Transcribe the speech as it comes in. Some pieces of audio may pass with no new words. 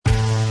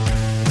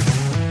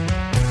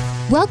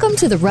Welcome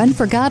to the Run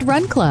for God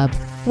Run Club,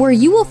 where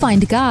you will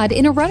find God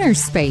in a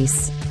runner's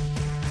space.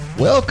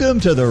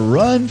 Welcome to the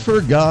Run for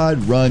God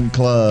Run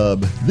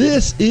Club.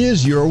 This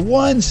is your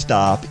one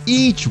stop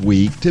each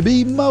week to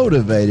be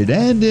motivated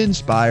and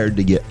inspired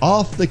to get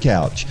off the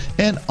couch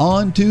and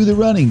onto the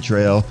running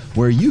trail,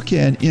 where you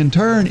can in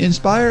turn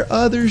inspire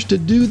others to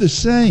do the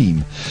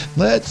same.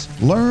 Let's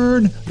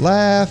learn,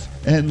 laugh,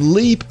 and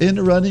leap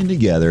into running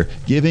together,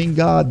 giving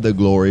God the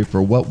glory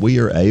for what we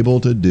are able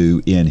to do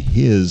in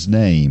His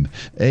name.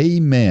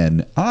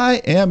 Amen. I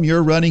am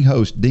your running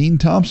host, Dean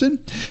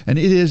Thompson, and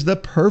it is the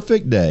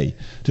perfect day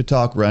to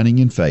talk running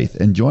in faith.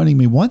 And joining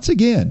me once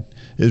again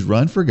is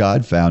Run for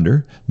God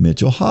founder,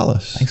 Mitchell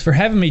Hollis. Thanks for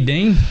having me,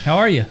 Dean. How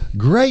are you?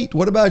 Great.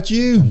 What about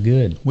you? I'm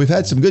good. We've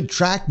had some good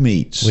track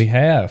meets. We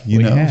have.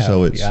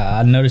 So it's...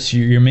 I noticed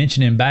you're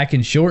mentioning back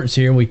in shorts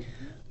here.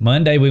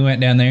 Monday we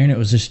went down there and it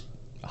was just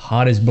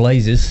hot as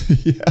blazes.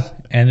 Yeah.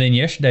 And then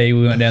yesterday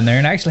we went down there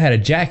and I actually had a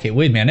jacket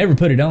with me. I never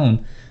put it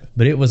on,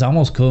 but it was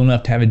almost cool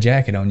enough to have a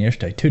jacket on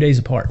yesterday, 2 days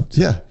apart.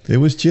 So yeah, it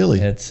was chilly.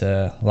 It's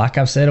like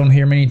I've said on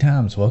here many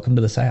times, welcome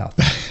to the South.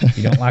 If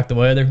you don't like the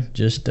weather,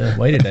 just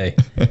wait a day.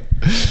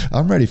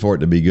 I'm ready for it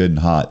to be good and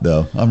hot,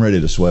 though. I'm ready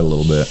to sweat a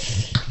little bit.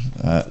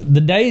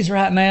 The days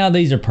right now,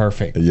 these are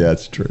perfect. Yeah,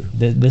 it's true.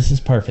 This is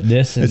perfect.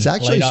 It's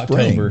actually late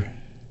spring. October.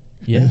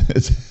 Yeah.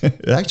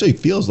 It actually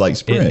feels like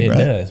spring, it right?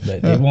 It does,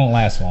 but it won't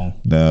last long.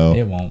 No.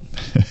 It won't.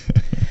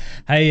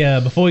 Hey,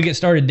 before we get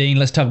started, Dean,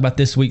 let's talk about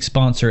this week's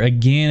sponsor.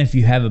 Again, if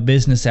you have a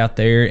business out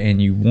there and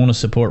you want to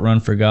support Run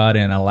for God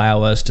and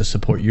allow us to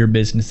support your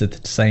business at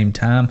the same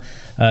time,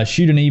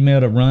 shoot an email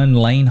to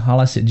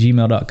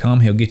runlanehollis@gmail.com.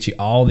 He'll get you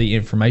all the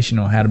information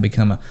on how to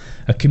become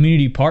a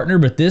community partner.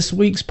 But this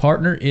week's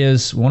partner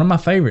is one of my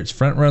favorites,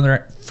 Front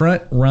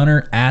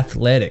Runner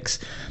Athletics.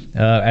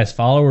 As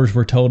followers,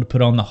 we're told to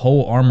put on the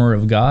whole armor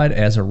of God.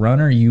 As a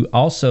runner, you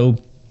also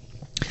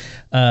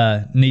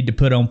need to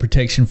put on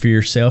protection for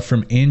yourself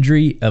from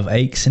injury of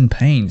aches and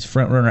pains.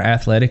 Front Runner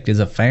Athletic is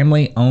a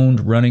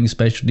family-owned running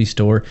specialty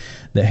store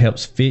that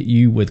helps fit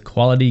you with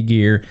quality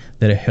gear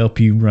that'll help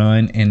you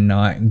run and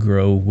not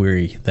grow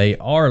weary. They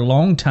are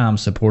longtime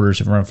supporters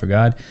of Run for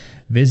God.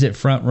 Visit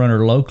Front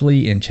Runner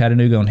locally in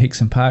Chattanooga on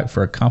Hickson Pike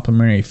for a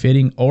complimentary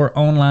fitting, or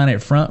online at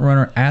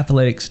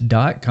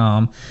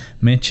frontrunnerathletics.com.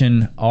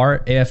 Mention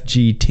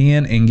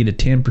RFG10 and get a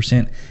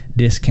 10%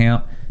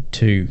 discount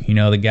too. You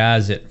know, the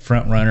guys at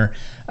Front Runner.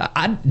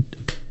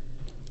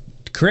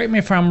 Correct me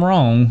if I'm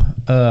wrong.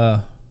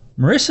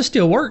 Marissa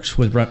still works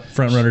with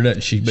Front Runner,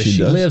 doesn't she? But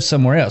she lives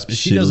somewhere else. But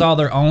she does all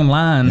their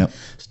online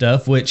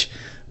stuff, which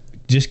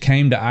just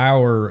came to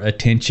our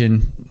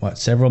attention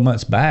several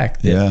months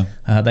back.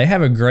 They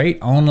have a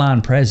great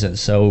online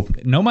presence. So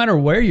no matter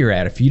where you're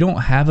at, if you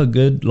don't have a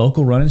good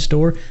local running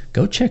store,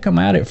 go check them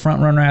out at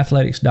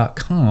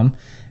frontrunnerathletics.com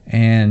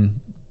and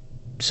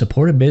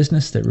support a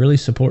business that really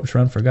supports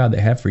Run for God.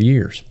 They have for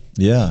years.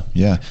 Yeah.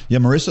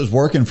 Marissa's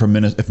working from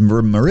Minnesota. If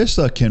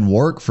Marissa can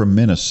work from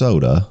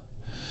Minnesota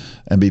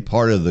and be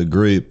part of the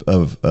group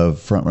of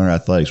Front Runner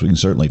Athletics, we can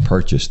certainly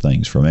purchase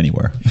things from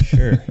anywhere.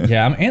 Sure.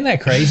 Yeah, isn't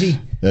that crazy?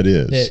 That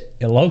is. That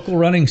a local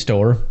running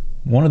store,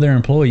 one of their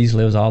employees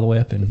lives all the way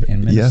up in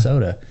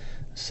Minnesota. Yeah.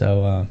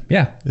 So,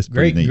 it's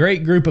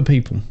great group of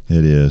people.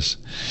 It is.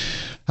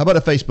 How about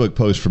a Facebook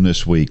post from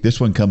this week? This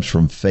one comes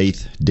from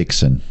Faith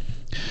Dixon.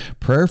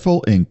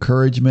 Prayerful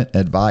encouragement,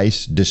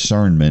 advice,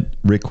 discernment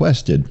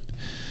requested.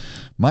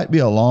 Might be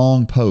a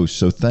long post,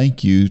 so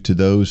thank you to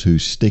those who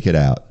stick it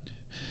out.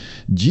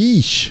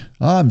 Geesh,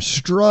 I'm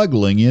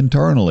struggling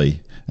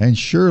internally, and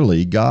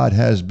surely God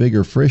has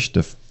bigger fish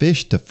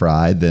to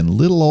fry than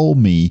little old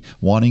me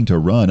wanting to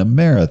run a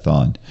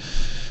marathon.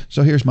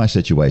 So here's my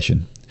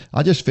situation.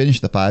 I just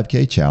finished the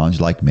 5K challenge,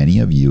 like many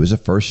of you, as a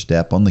first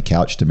step on the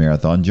couch to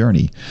marathon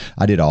journey.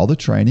 I did all the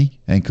training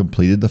and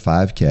completed the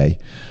 5K,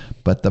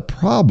 but the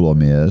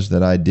problem is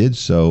that I did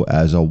so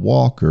as a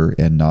walker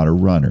and not a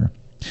runner.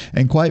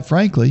 And quite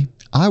frankly,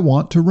 I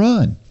want to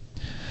run.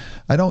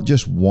 I don't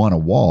just want to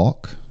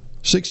walk.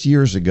 6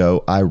 years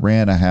ago, I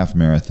ran a half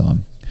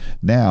marathon.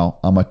 Now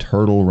I'm a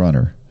turtle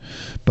runner.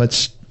 But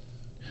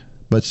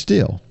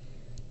still.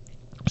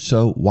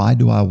 So why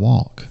do I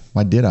walk?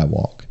 Why did I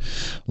walk?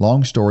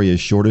 Long story as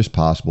short as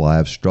possible, I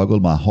have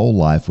struggled my whole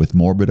life with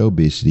morbid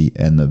obesity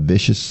and the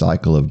vicious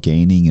cycle of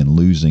gaining and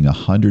losing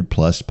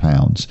 100+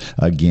 pounds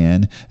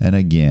again and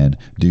again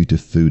due to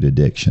food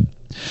addiction.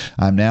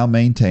 I'm now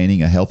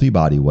maintaining a healthy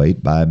body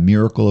weight by a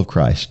miracle of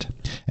Christ.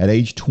 At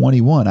age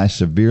 21, I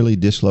severely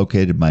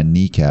dislocated my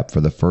kneecap for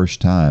the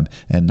first time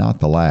and not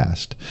the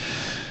last.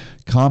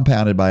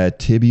 Compounded by a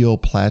tibial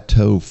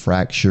plateau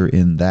fracture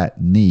in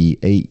that knee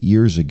 8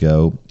 years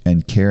ago,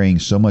 and carrying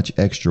so much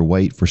extra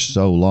weight for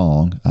so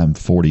long, I'm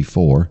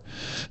 44.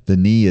 The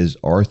knee is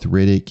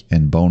arthritic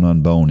and bone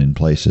on bone in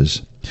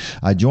places.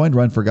 I joined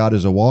Run for God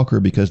as a walker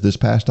because this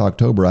past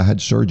October I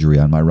had surgery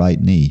on my right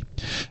knee.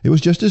 It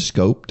was just a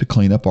scope to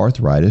clean up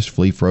arthritis,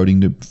 free-floating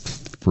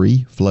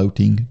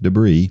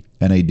debris,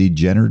 and a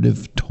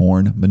degenerative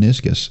torn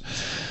meniscus.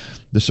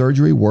 The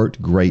surgery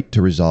worked great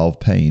to resolve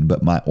pain,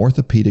 but my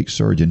orthopedic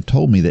surgeon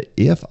told me that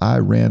if I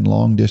ran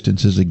long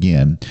distances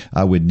again,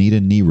 I would need a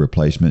knee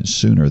replacement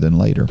sooner than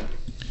later.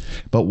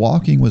 But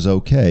walking was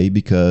okay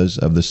because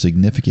of the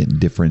significant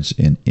difference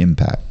in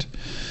impact.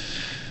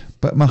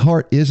 But my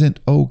heart isn't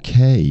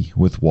okay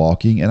with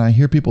walking, and I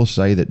hear people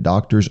say that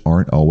doctors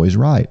aren't always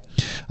right.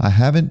 I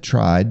haven't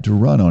tried to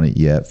run on it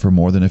yet for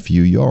more than a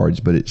few yards,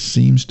 but it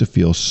seems to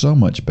feel so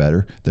much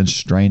better than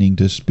straining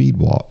to speed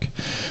walk.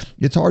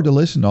 It's hard to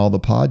listen to all the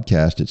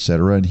podcasts,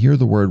 etc., and hear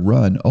the word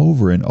run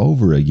over and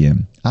over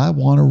again. I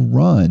want to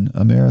run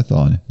a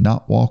marathon,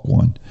 not walk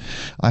one.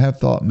 I have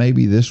thought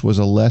maybe this was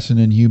a lesson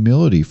in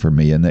humility for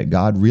me, and that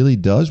God really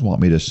does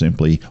want me to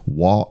simply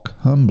walk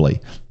humbly,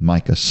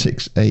 Micah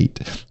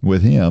 6:8,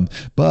 with him.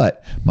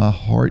 But my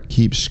heart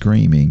keeps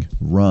screaming,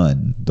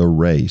 run the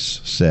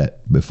race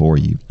set before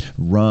you.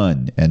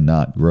 Run and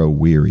not grow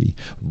weary.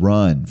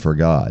 Run for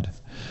God.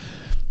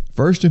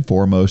 First and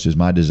foremost is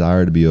my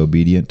desire to be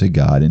obedient to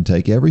God and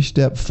take every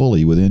step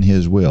fully within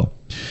His will.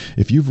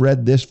 If you've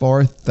read this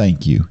far,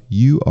 thank you.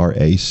 You are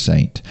a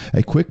saint.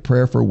 A quick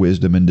prayer for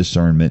wisdom and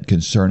discernment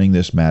concerning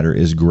this matter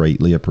is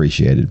greatly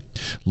appreciated.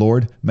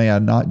 Lord, may I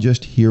not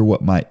just hear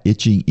what my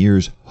itching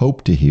ears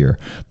hope to hear,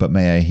 but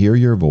may I hear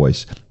your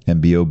voice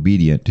and be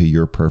obedient to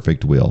your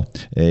perfect will.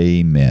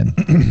 Amen.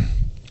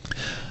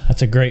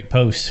 That's a great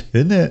post.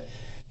 Isn't it?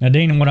 Now,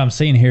 Dean, what I'm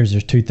seeing here is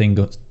there's two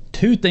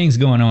things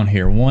going on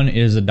here. One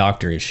is a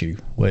doctor issue,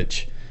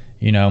 which,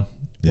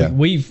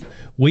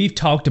 we've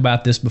talked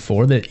about this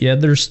before,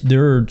 that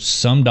there are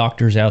some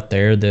doctors out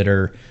there that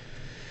are,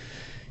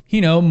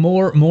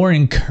 more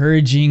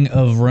encouraging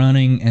of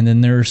running, and then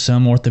there are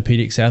some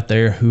orthopedics out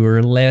there who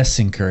are less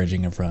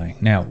encouraging of running.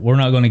 Now, we're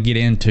not going to get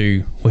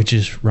into which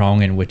is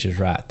wrong and which is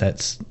right.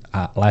 That's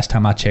last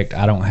time I checked,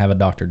 I don't have a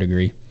doctor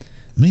degree.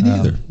 Me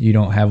neither. You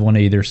don't have one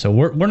either, so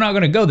we're not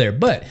going to go there.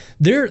 But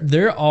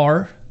there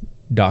are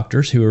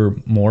doctors who are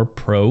more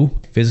pro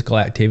physical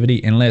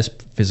activity and less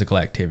physical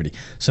activity.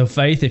 So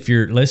Faith, if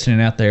you're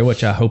listening out there,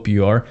 which I hope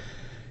you are,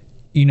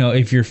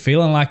 if you're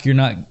feeling like you're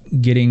not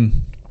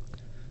getting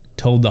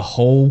told the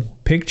whole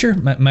picture,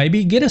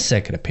 maybe get a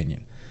second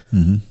opinion.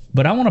 Mm-hmm.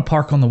 But I want to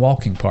park on the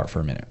walking part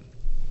for a minute,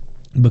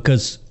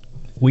 because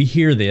we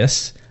hear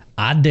this.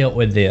 I dealt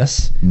with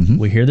this. Mm-hmm.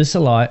 We hear this a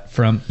lot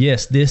from,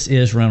 yes, this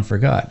is Run for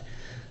God.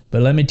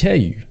 But let me tell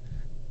you,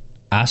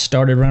 I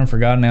started Run for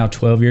God now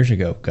 12 years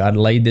ago. God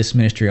laid this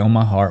ministry on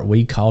my heart.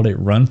 We called it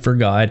Run for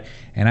God,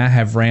 and I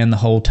have ran the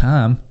whole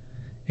time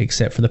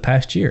except for the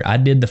past year. I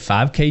did the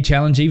 5K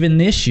challenge even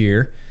this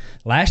year.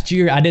 Last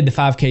year, I did the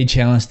 5K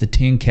challenge, the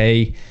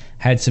 10K,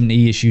 had some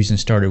knee issues and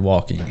started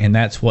walking, and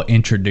that's what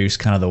introduced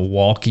kind of the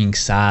walking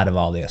side of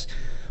all this.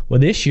 Well,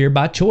 this year,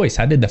 by choice,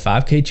 I did the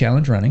 5K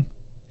challenge running,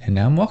 and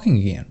now I'm walking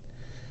again.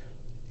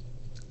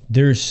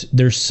 There's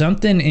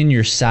something in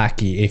your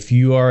psyche, if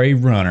you are a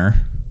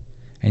runner,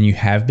 and you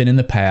have been in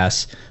the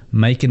past,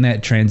 making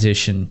that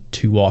transition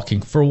to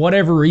walking for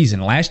whatever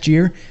reason. Last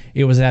year,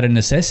 it was out of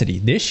necessity.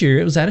 This year,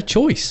 it was out of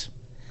choice.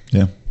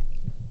 Yeah.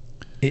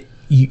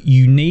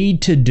 You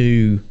need to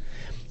do...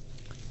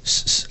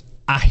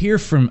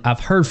 I've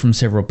heard from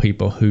several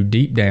people who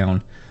deep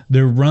down,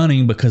 they're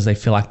running because they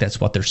feel like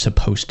that's what they're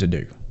supposed to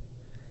do.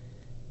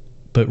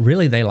 But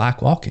really, they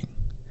like walking.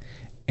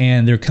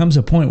 And there comes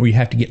a point where you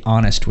have to get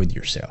honest with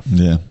yourself.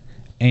 Yeah.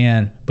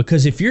 And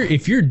because if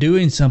you're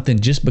doing something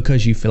just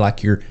because you feel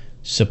like you're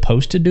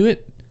supposed to do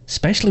it,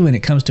 especially when it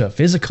comes to a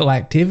physical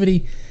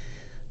activity,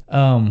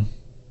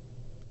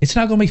 it's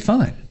not going to be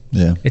fun.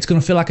 Yeah. It's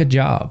going to feel like a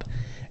job.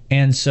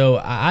 And so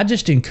I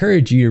just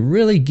encourage you to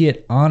really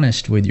get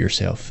honest with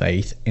yourself,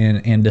 Faith,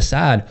 and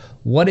decide,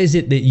 what is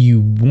it that you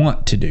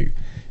want to do?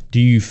 Do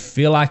you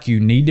feel like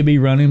you need to be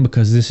running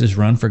because this is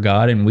Run for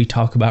God and we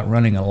talk about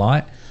running a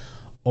lot?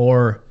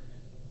 Or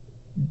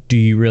do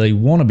you really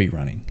want to be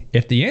running?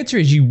 If the answer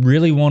is you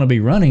really want to be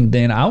running,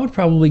 then I would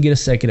probably get a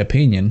second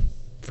opinion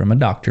from a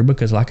doctor,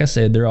 because like I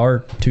said, there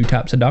are two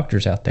types of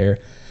doctors out there.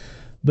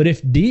 But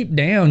if deep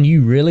down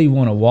you really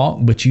want to walk,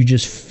 but you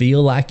just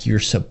feel like you're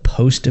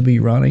supposed to be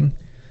running,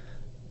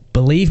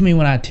 believe me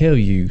when I tell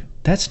you,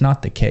 that's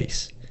not the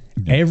case.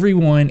 Mm-hmm.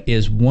 Everyone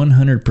is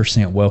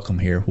 100% welcome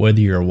here,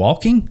 whether you're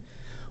walking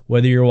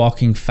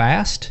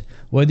fast,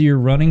 whether you're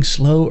running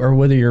slow, or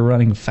whether you're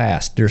running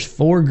fast. There's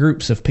 4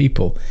 groups of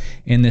people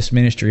in this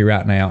ministry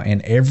right now,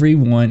 and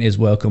everyone is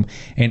welcome,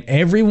 and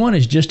everyone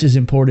is just as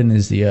important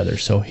as the other.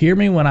 So hear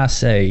me when I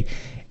say,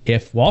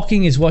 if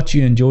walking is what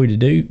you enjoy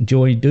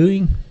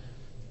doing,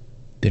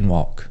 then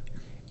walk.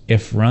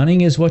 If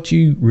running is what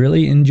you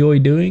really enjoy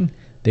doing,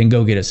 then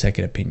go get a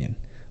second opinion.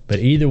 But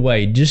either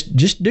way,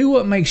 just do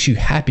what makes you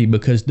happy,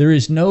 because there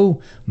is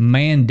no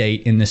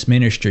mandate in this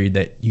ministry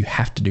that you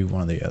have to do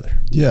one or the other.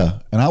 Yeah,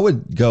 and I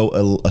would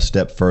go a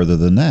step further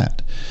than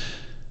that.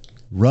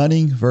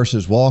 Running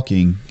versus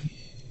walking,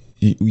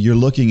 you're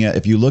looking at,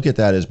 if you look at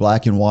that as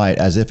black and white,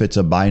 as if it's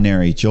a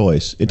binary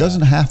choice, it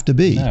doesn't have to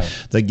be. No.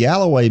 The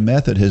Galloway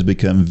method has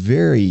become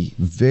very,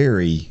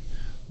 very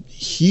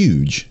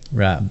huge,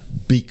 right?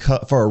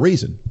 Because for a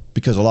reason.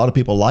 because a lot of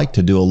people like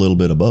to do a little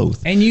bit of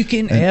both. And you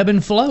can ebb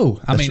and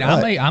flow. I mean,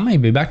 right. I may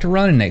be back to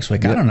running next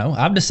week. I don't know.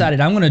 I've decided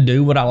I'm going to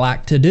do what I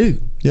like to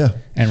do. Yeah.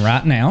 And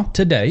right now,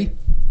 today,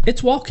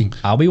 it's walking.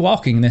 I'll be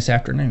walking this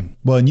afternoon.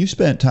 Well, and you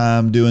spent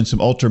time doing some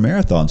ultra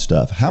marathon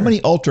stuff. How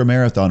many ultra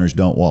marathoners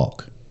don't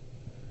walk?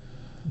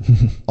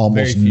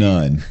 Almost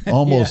none.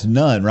 Almost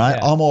none, right?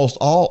 Yeah. Almost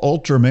all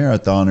ultra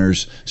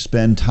marathoners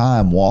spend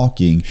time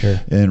walking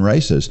in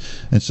races.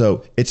 And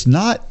so it's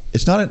not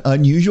an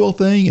unusual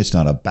thing. It's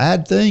not a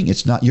bad thing.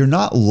 You're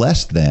not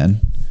less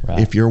than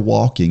if you're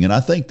walking. And I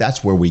think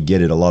that's where we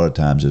get it a lot of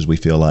times, is we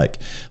feel like,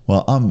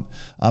 well,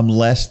 I'm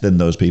less than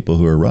those people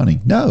who are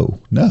running. No,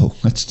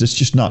 that's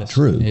just not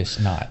true. It's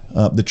not.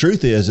 The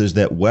truth is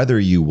that whether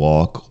you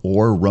walk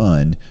or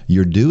run,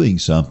 you're doing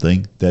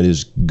something that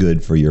is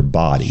good for your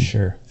body.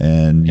 Sure.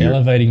 And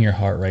elevating your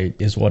heart rate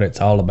is what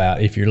it's all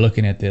about. If you're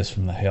looking at this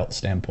from the health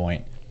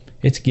standpoint,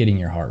 it's getting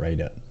your heart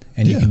rate up.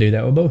 And you can do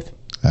that with both.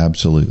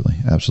 Absolutely.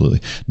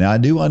 Now, I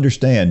do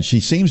understand. She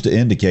seems to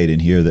indicate in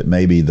here that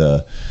maybe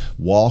the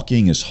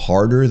walking is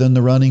harder than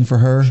the running for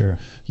her. Sure.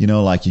 You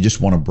know, like you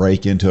just want to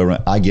break into a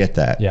run. I get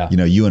that. Yeah. You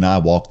know, you and I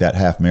walked that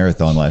half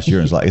marathon last year,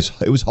 and it's like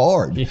it was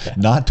hard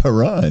not to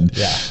run.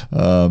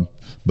 Yeah.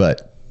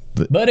 But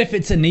if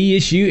it's a knee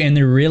issue and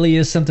there really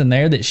is something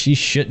there that she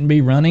shouldn't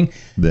be running,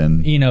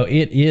 then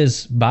it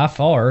is by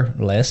far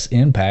less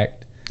impact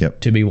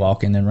to be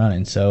walking than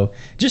running. So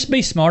just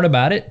be smart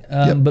about it,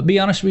 but be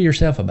honest with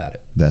yourself about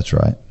it. That's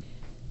right.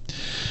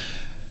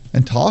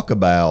 And talk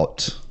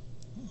about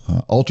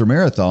ultra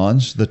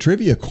marathons. The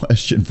trivia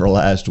question for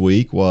last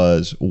week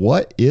was,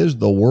 what is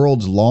the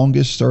world's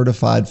longest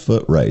certified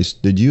foot race?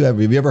 Have you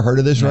ever heard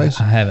of this race?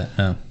 I haven't.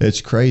 No.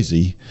 It's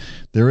crazy.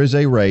 There is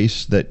a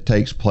race that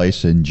takes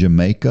place in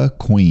Jamaica,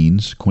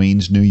 Queens,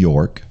 New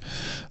York.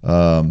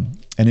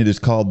 And it is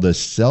called the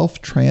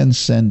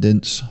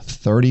Self-Transcendence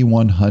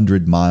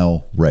 3,100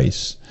 mile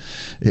race.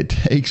 It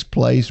takes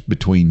place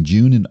between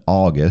June and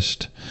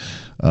August,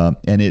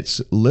 and it's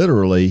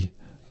literally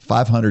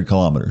 500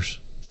 kilometers,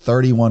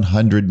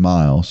 3,100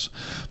 miles.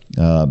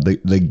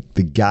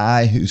 The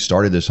guy who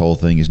started this whole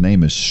thing, his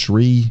name is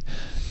Sri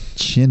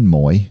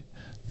Chinmoy.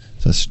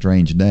 It's a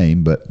strange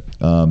name, but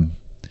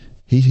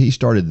he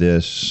started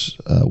this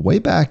way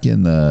back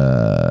in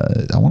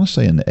I want to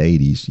say in the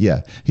 80s.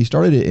 Yeah, he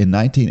started it in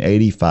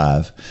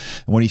 1985.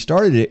 And when he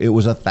started it, it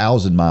was a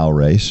 1,000-mile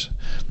race.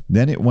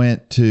 Then it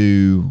went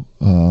to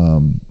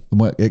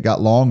it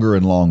got longer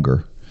and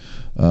longer.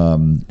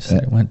 So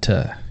it went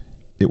to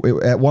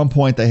at one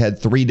point they had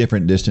 3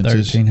 different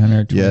distances: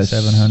 1,300,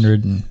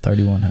 2,700, and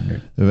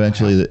 3,100.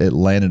 Eventually, it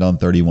landed on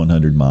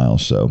 3,100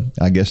 miles. So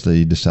I guess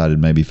they decided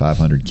maybe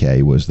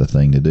 500K was the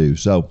thing to do.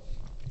 So.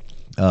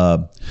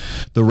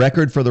 The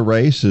record for the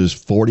race is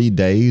 40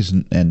 days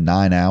and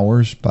 9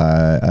 hours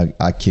by,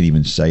 I can't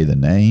even say the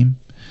name,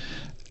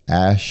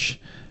 Ash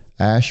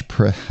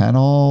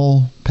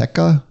Prahanal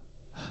Pekka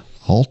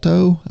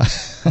Alto.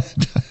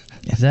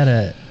 Is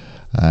that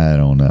I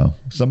don't know.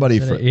 Somebody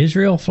from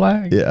Israel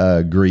flag?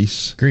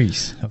 Greece.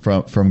 Greece.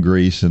 From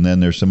Greece. And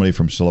then there's somebody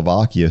from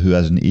Slovakia who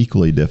has an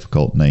equally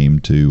difficult name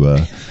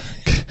to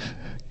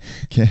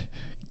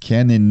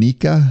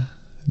Kaninika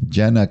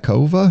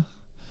Janakova.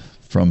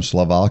 From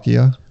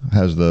Slovakia,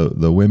 has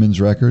the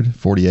women's record,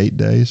 48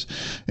 days.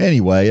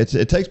 Anyway,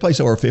 it takes place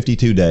over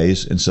 52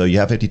 days, and so you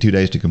have 52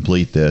 days to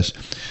complete this.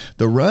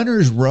 The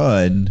runners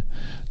run,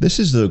 this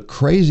is the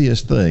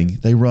craziest thing,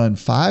 they run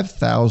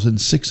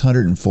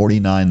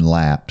 5,649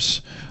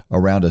 laps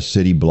around a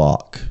city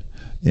block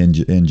in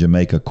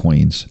Jamaica,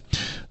 Queens.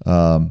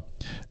 And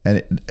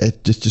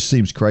it just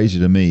seems crazy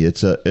to me.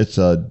 It's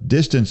a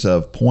distance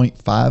of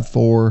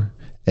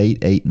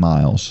 0.5488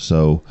 miles,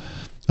 so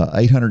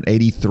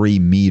 883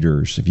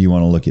 meters, if you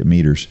want to look at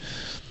meters.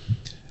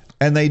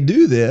 And they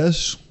do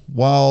this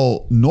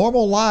while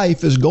normal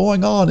life is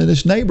going on in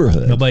this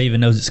neighborhood. Nobody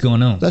even knows it's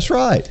going on. That's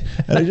right.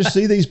 And I just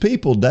see these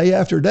people day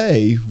after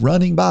day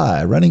running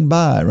by.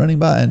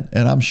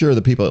 And I'm sure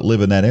the people that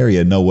live in that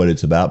area know what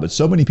it's about, but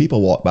so many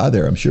people walk by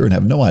there, I'm sure, and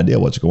have no idea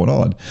what's going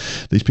on.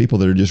 These people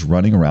that are just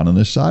running around on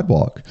this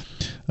sidewalk.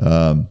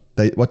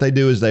 What they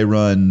do is they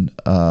run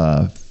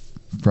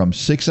from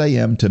 6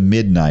 a.m. to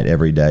midnight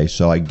every day.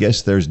 So I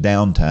guess there's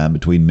downtime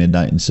between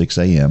midnight and 6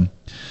 a.m.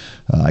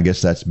 I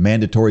guess that's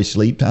mandatory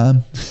sleep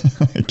time,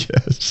 I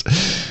guess.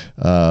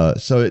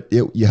 So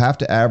you have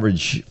to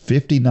average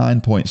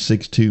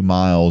 59.62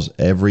 miles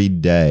every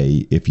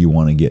day if you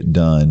want to get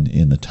done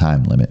in the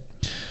time limit.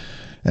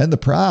 And the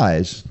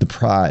prize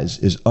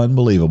is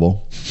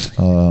unbelievable.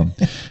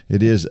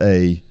 It is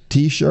a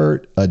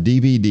T-shirt, a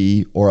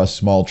DVD, or a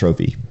small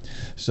trophy.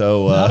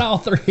 So not all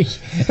 3.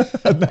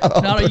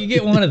 You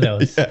get one of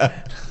those.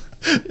 Yeah.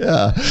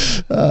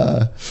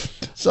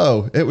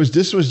 So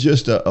this was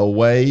just a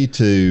way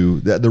to,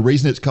 the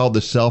reason it's called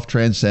the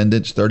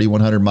Self-Transcendence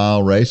 3,100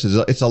 mile race is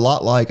it's a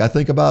lot like, I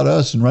think about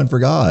us and Run for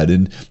God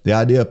and the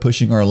idea of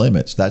pushing our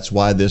limits. That's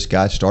why this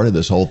guy started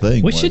this whole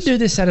thing. We should do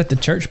this out at the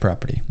church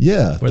property.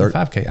 Yeah. For the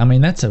 5K. I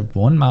mean, that's a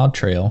 1 mile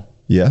trail.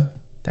 Yeah.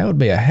 That would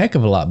be a heck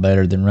of a lot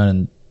better than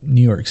running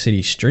New York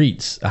City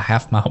streets a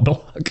half-mile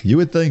block. You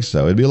would think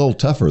so. It'd be a little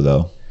tougher,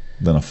 though,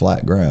 than a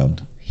flat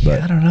ground.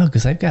 But I don't know,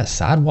 because they've got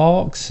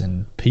sidewalks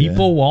and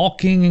people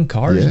walking and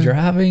cars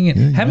driving.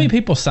 And how many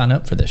people sign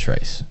up for this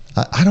race?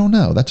 I don't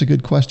know. That's a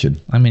good question.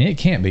 I mean, it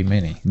can't be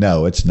many.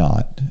 No, it's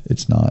not.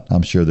 It's not.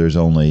 I'm sure there's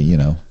only,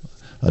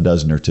 a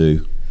dozen or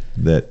two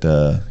that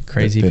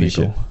crazy that finish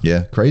people. it.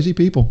 Yeah, crazy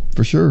people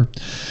for sure.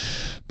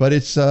 But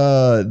it's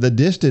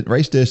the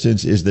race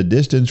distance is the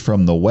distance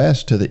from the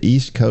west to the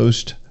east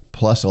coast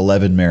plus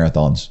 11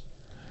 marathons.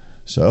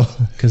 So,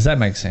 because that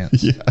makes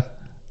sense. Yeah.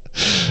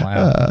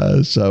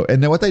 Wow.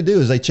 And then what they do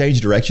is they change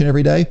direction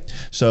every day.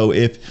 So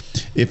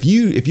if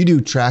you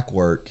do track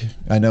work,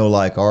 I know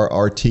like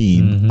our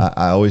team,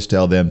 I always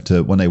tell them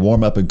to, when they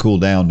warm up and cool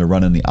down, to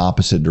run in the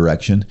opposite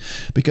direction,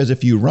 because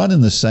if you run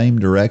in the same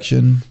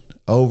direction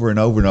over and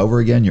over and over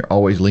again, you're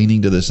always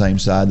leaning to the same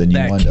side. Then you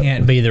that wind up. That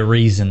can't be the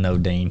reason, though,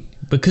 Dean,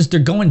 because they're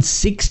going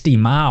 60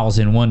 miles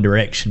in one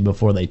direction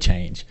before they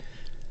change.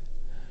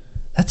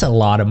 That's a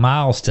lot of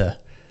miles to.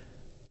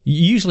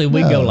 Usually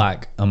we go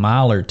like a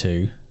mile or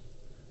two.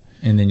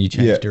 And then you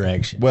change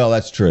direction. Well,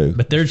 that's true.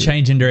 But they're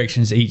changing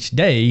directions each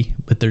day,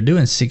 but they're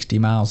doing 60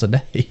 miles a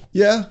day.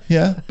 Yeah.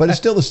 But it's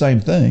still the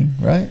same thing,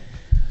 right?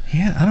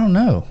 Yeah, I don't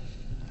know.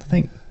 I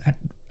think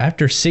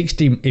after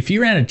 60, if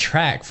you ran a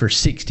track for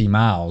 60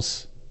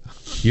 miles,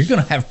 you're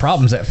going to have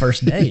problems that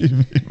first day.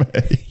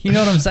 You know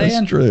what I'm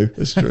saying?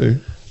 That's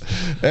true.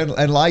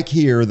 And like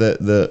here,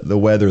 the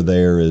weather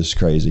there is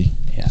crazy.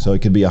 Yeah. So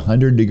it could be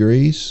 100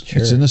 degrees.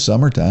 Sure. It's in the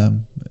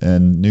summertime.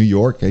 And New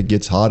York, it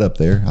gets hot up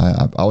there.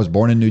 I was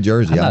born in New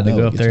Jersey. I'd like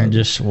to go up there and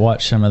just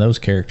watch some of those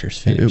characters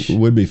finish. It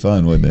would be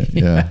fun, wouldn't it?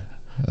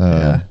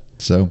 Yeah.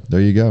 So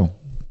there you go.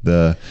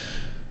 The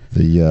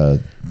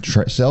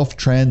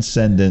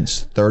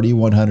self-transcendence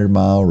 3,100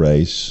 mile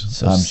race.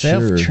 So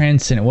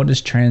self-transcendent. What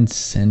does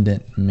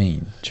transcendent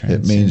mean?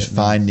 It means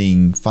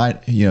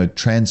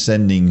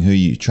transcending who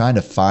you, trying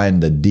to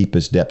find the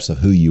deepest depths of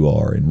who you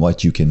are and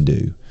what you can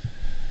do.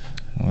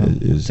 Well,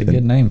 it's a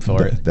good name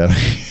for it.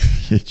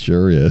 It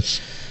sure is.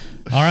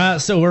 All right,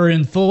 so we're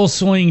in full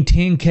swing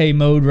 10K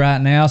mode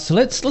right now. So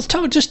let's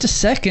talk just a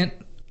second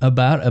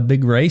about a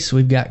big race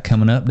we've got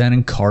coming up down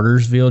in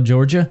Cartersville,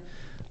 Georgia.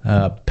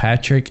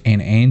 Patrick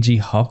and Angie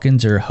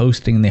Hawkins are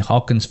hosting the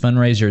Hawkins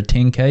Fundraiser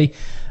 10K.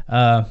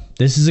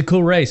 This is a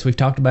cool race. We've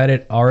talked about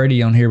it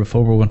already on here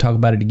before. We're going to talk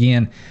about it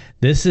again.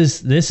 This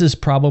is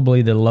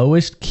probably the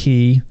lowest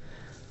key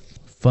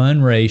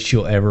fun race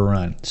you'll ever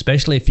run,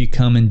 especially if you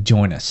come and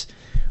join us.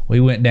 We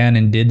went down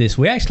and did this.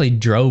 We actually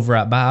drove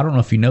right by. I don't know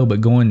if you know,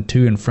 but going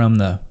to and from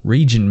the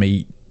region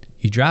meet,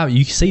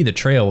 you see the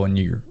trail when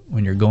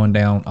you're going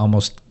down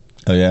almost.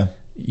 Oh yeah.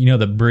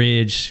 The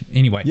bridge.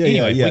 Anyway, we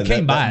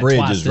came by it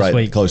twice this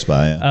week. Close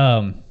by.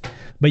 Yeah.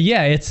 But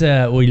yeah, it's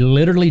we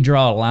literally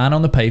draw a line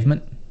on the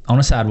pavement on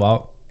a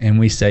sidewalk, and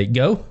we say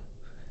go,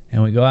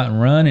 and we go out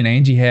and run. And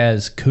Angie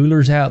has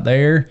coolers out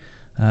there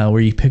where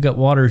you pick up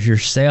waters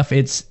yourself.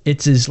 It's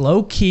as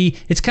low key.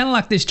 It's kind of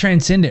like this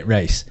Transcendent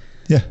race.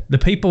 Yeah. The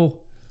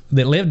people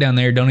that live down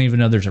there don't even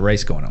know there's a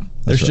race going on.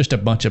 There's just a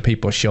bunch of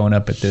people showing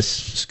up at this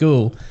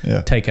school,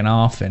 taking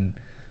off, and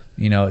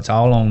it's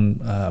all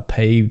on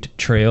paved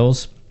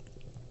trails.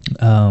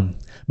 But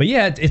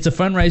yeah, it's a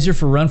fundraiser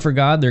for Run for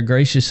God. They're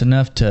gracious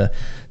enough to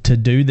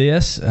do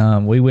this.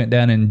 We went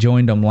down and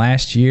joined them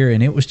last year,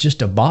 and it was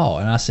just a ball.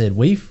 And I said,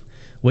 we've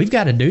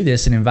got to do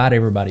this and invite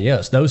everybody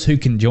else. Those who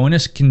can join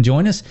us can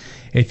join us.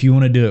 If you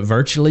want to do it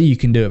virtually, you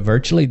can do it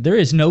virtually. There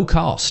is no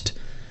cost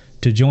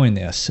to join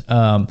this.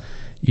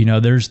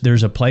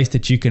 There's a place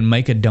that you can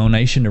make a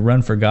donation to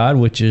Run for God,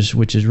 which is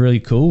really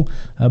cool.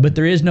 But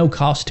there is no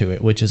cost to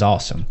it, which is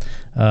awesome.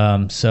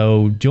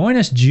 So join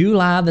us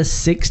July the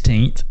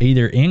 16th,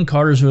 either in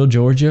Cartersville,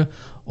 Georgia,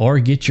 or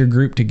get your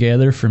group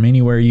together from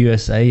anywhere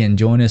USA and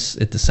join us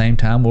at the same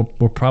time.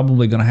 We're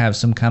probably going to have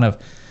some kind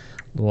of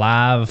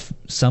live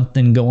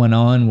something going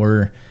on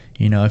where,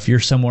 if you're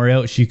somewhere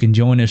else, you can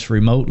join us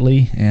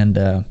remotely.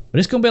 But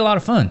it's going to be a lot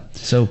of fun.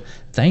 So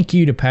thank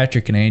you to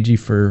Patrick and Angie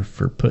for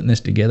putting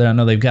this together. I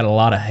know they've got a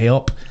lot of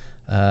help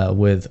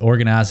with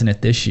organizing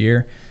it this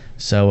year.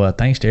 So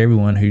thanks to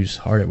everyone who's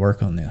hard at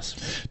work on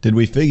this. Did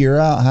we figure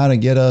out how to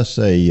get us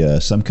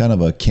some kind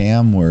of a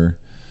cam where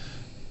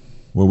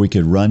we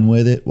could run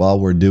with it while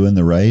we're doing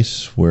the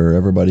race, where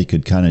everybody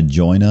could kind of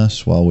join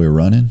us while we're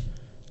running?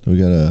 We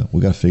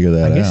gotta figure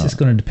that out. I guess it's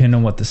going to depend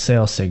on what the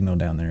cell signal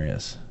down there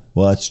is.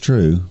 Well, that's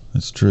true.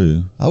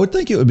 I would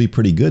think it would be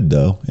pretty good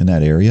though in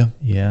that area.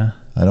 Yeah.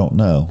 I don't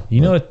know.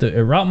 At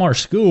Rockmart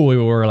School we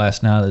were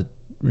last night, the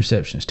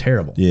reception is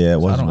terrible. Yeah, it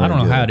wasn't. I don't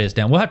know how it is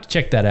down. We'll have to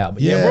check that out.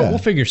 But we'll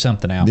figure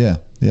something out. Yeah.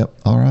 Yep.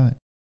 All right.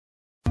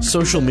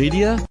 Social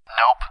media?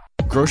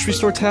 Nope. Grocery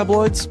store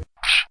tabloids? Nope.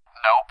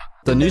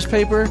 The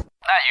newspaper? Not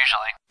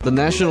usually. The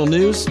national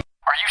news?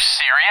 Are you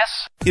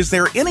serious? Is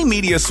there any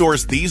media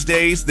source these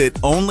days that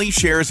only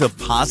shares a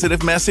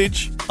positive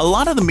message? A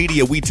lot of the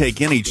media we take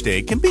in each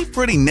day can be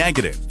pretty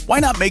negative. Why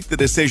not make the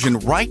decision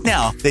right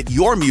now that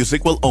your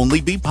music will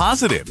only be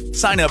positive?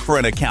 Sign up for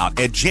an account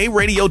at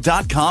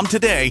jradio.com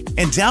today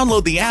and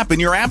download the app in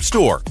your app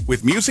store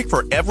with music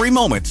for every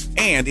moment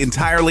and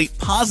entirely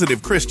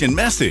positive Christian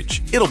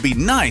message. It'll be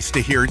nice to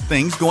hear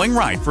things going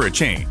right for a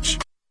change.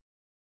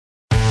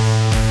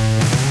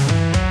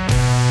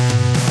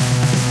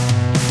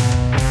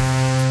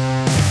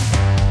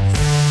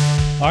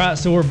 All right,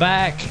 so we're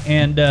back,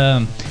 and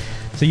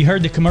so you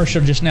heard the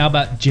commercial just now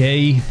about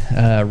J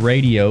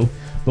Radio,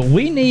 but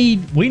we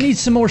need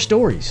some more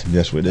stories.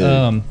 Yes, we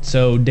do.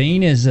 So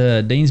Dean's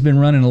been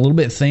running a little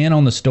bit thin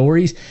on the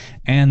stories,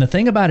 and the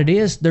thing about it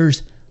is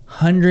there's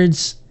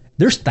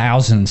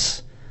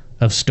thousands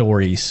of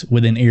stories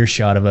within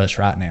earshot of us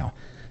right now.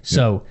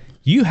 So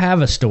you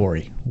have a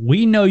story.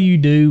 We know you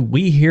do.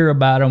 We hear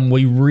about them.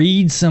 We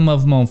read some of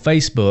them on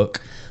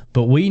Facebook.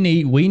 But we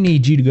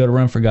need you to go to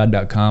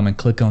runforgod.com and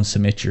click on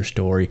Submit Your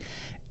Story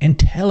and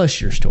tell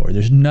us your story.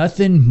 There's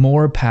nothing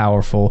more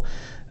powerful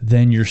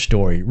than your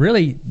story.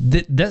 Really,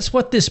 that's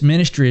what this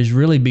ministry has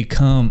really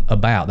become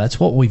about. That's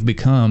what we've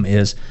become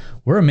is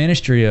we're a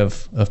ministry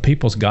of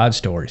people's God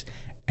stories.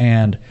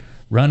 And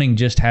running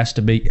just happens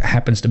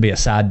to be a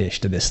side dish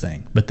to this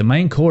thing. But the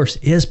main course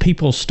is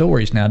people's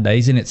stories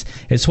nowadays, and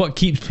it's what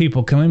keeps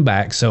people coming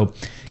back. So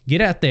get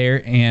out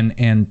there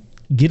and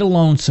get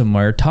alone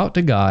somewhere, talk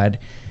to God,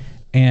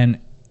 and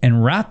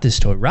write this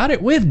story. Write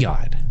it with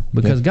God,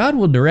 because God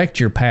will direct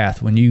your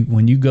path when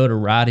you go to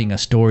writing a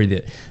story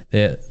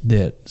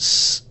that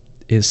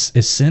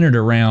is centered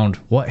around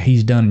what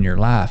He's done in your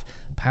life.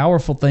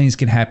 Powerful things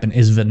can happen.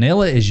 As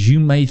vanilla as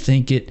you may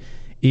think it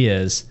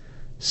is,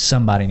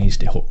 somebody needs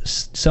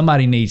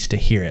to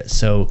hear it.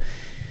 So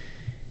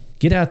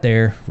get out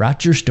there,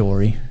 write your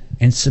story,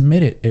 and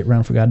submit it at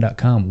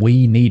runforgod.com.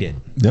 We need it.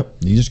 Yep.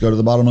 You just go to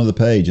the bottom of the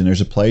page, and there's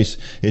a place.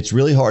 It's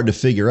really hard to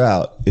figure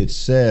out. It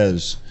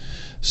says,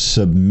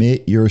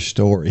 submit your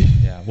story.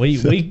 Yeah,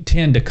 we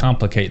tend to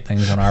complicate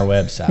things on our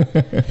website.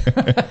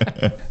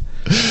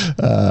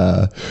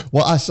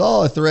 Well, I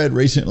saw a thread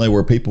recently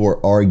where people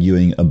were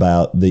arguing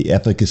about the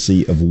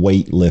efficacy of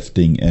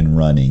weightlifting and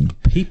running.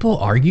 People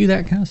argue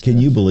that kind of stuff?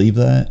 Can you believe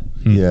that?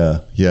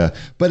 Yeah.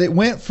 But it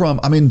went from,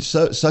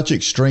 such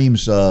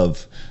extremes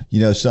of,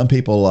 some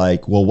people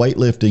like, well,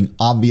 weightlifting,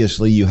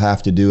 obviously you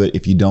have to do it.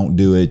 If you don't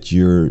do it,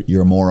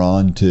 you're a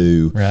moron.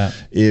 To right.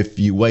 If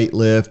you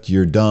weightlift,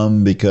 you're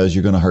dumb because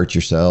you're going to hurt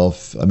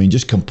yourself.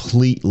 Just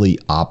completely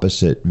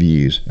opposite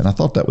views. And I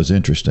thought that was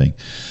interesting.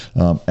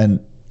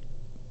 And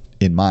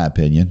in my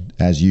opinion,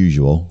 as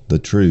usual, the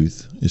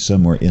truth is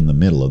somewhere in the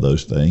middle of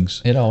those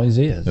things. It always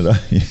is.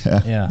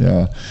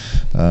 Yeah.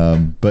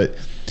 But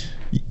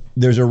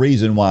there's a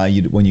reason why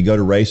when you go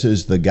to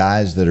races, the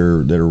guys that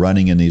are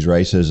running in these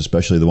races,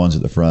 especially the ones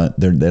at the front,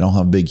 they don't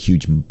have big,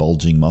 huge,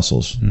 bulging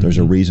muscles. Mm-hmm. There's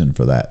a reason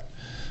for that,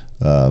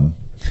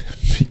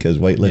 because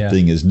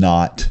weightlifting is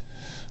not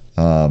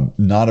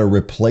a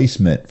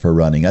replacement for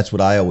running. That's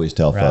what I always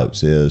tell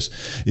folks is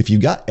if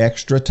you've got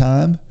extra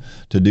time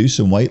to do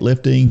some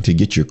weightlifting to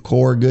get your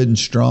core good and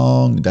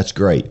strong, that's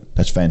great.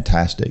 That's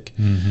fantastic.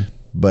 Mm-hmm.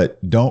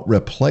 But don't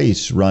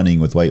replace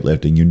running with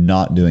weightlifting. You're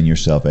not doing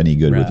yourself any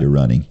good with your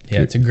running.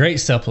 Yeah, it's a great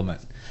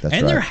supplement. That's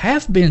and right. There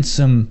have been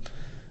some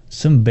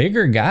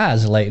bigger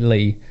guys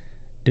lately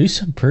do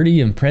some pretty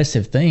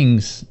impressive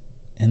things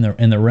in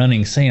the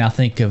running scene. I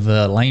think of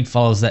Lane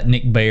follows that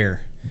Nick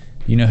Bear.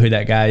 You know who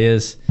that guy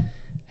is?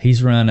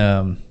 He's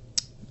run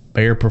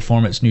Bear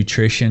Performance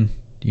Nutrition.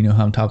 Do you know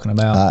who I'm talking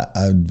about?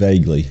 I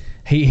vaguely.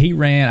 He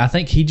ran, I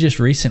think he just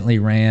recently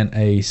ran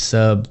a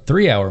sub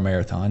 3-hour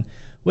marathon,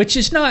 which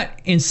is not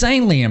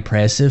insanely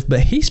impressive, but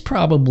he's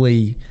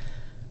probably,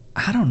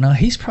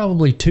 he's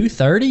probably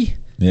 230.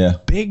 Yeah.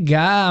 Big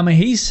guy.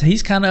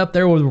 He's kind of up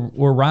there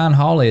where Ryan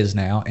Hall is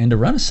now. And to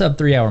run a sub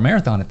 3-hour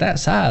marathon at that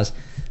size,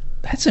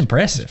 that's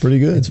impressive. It's pretty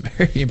good. It's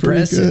very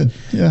impressive.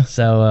 Pretty good. Yeah.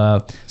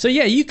 So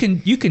yeah, you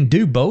can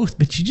do both,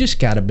 but you just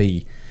got to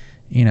be,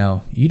 you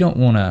don't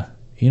want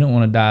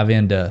to dive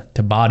into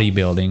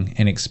bodybuilding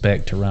and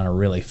expect to run a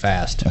really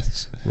fast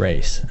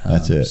race.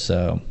 That's it.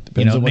 So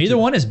neither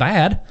one is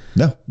bad.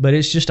 No, but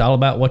it's just all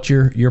about what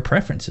your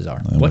preferences are,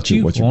 what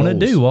you want to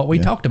do, what we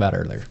talked about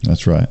earlier.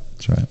 That's right.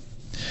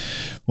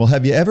 Well,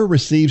 have you ever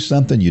received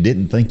something you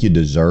didn't think you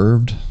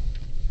deserved?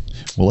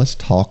 Well, let's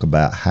talk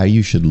about how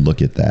you should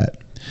look at that.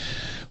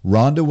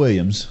 Rhonda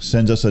Williams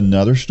sends us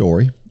another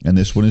story, and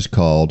this one is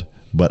called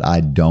 "But I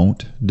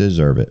Don't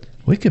Deserve It."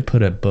 We could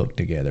put a book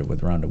together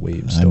with Rhonda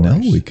Williams stories. I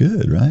know we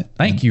could, right?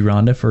 Thank you,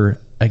 Rhonda, for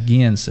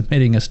again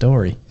submitting a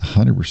story.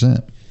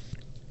 100%.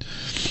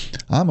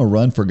 I'm a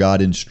Run for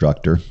God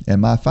instructor,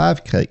 and my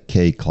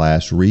 5K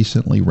class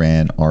recently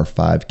ran our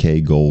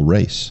 5K goal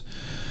race.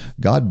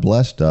 God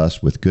blessed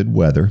us with good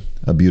weather,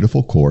 a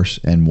beautiful course,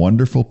 and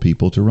wonderful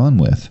people to run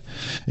with.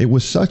 It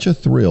was such a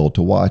thrill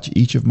to watch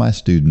each of my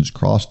students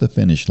cross the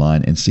finish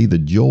line and see the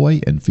joy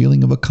and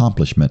feeling of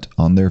accomplishment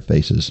on their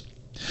faces.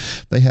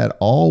 They had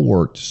all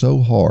worked so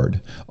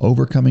hard,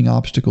 overcoming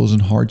obstacles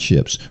and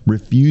hardships,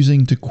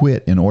 refusing to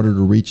quit in order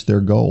to reach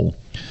their goal.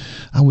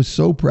 I was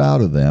so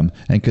proud of them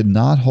and could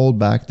not hold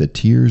back the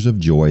tears of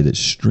joy that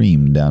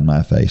streamed down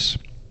my face.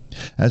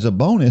 As a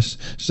bonus,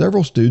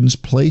 several students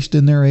placed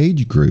in their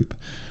age group.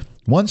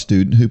 One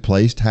student who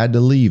placed had to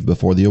leave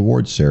before the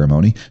awards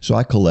ceremony, so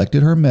I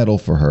collected her medal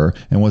for her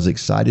and was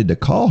excited to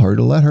call her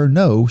to let her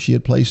know she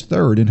had placed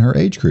third in her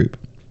age group.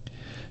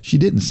 She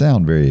didn't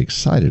sound very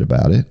excited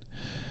about it.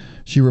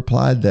 She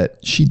replied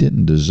that she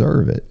didn't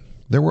deserve it.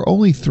 There were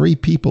only 3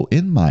 people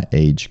in my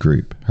age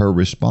group. Her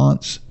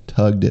response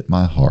tugged at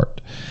my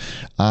heart.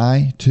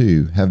 I,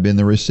 too, have been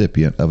the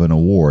recipient of an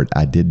award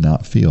I did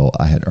not feel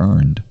I had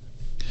earned.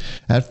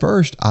 At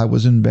first, I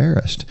was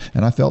embarrassed,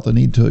 and I felt the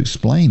need to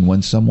explain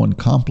when someone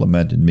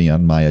complimented me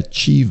on my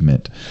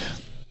achievement.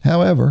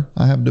 However,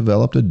 I have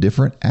developed a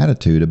different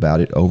attitude about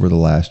it over the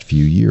last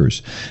few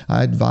years.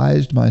 I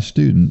advised my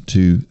student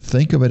to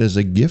think of it as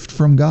a gift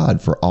from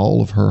God for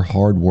all of her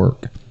hard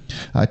work.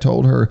 I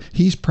told her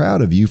he's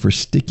proud of you for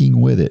sticking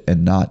with it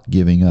and not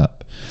giving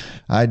up.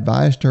 I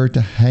advised her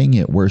to hang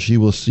it where she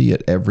will see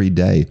it every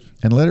day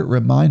and let it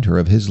remind her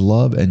of his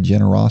love and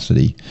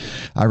generosity.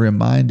 I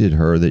reminded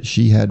her that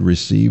she had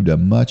received a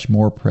much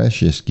more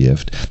precious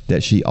gift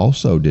that she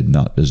also did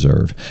not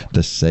deserve,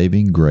 the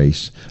saving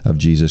grace of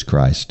Jesus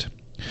Christ.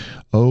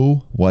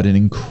 Oh, what an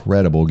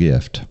incredible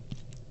gift!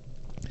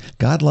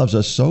 God loves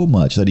us so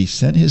much that he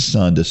sent his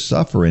son to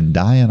suffer and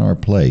die in our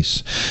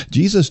place.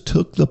 Jesus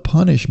took the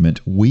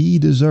punishment we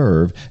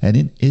deserve, and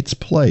in its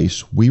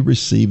place, we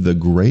receive the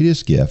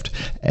greatest gift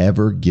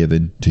ever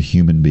given to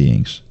human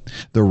beings,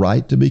 the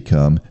right to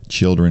become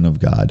children of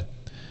God.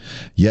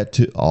 Yet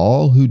to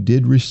all who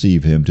did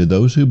receive him, to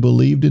those who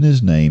believed in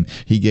his name,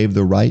 he gave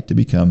the right to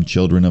become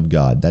children of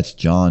God. That's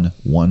John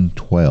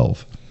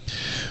 1:12.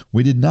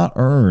 We did not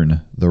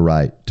earn the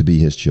right to be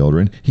his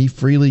children. He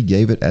freely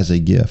gave it as a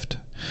gift.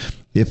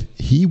 If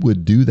he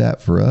would do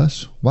that for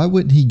us, why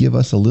wouldn't he give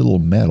us a little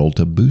medal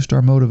to boost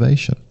our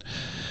motivation?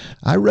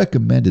 I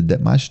recommended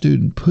that my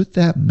student put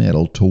that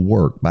medal to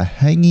work by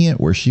hanging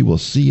it where she will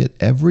see it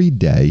every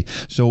day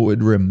so it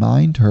would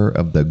remind her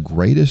of the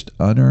greatest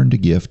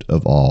unearned gift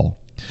of all.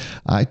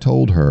 I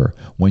told her,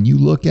 when you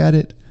look at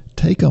it,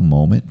 take a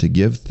moment to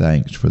give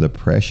thanks for the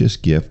precious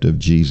gift of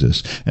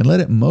Jesus and let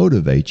it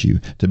motivate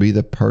you to be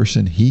the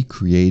person he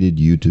created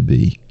you to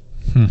be.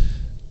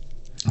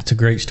 That's a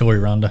great story,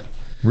 Rhonda.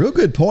 Real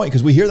good point,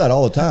 because we hear that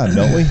all the time,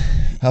 don't we?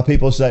 How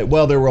people say,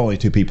 well, there were only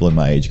 2 people in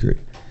my age group.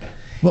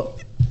 Well,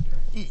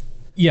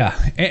 yeah,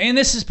 and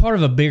this is part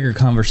of a bigger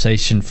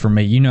conversation for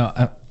me. You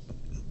know,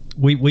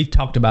 we've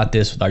talked about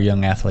this with our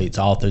young athletes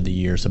all through the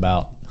years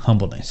about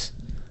humbleness.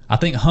 I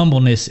think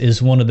humbleness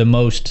is one of the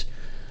most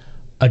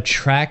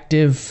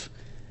attractive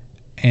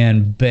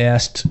and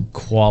best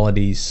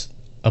qualities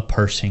a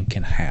person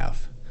can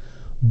have,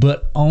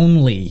 but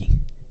only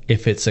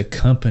if it's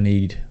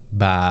accompanied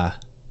by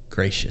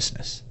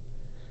graciousness.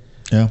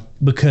 Yeah.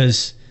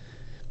 Because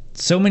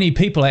so many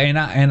people, and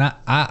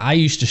I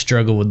used to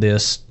struggle with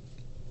this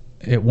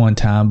at one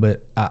time,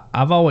 but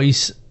I've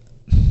always,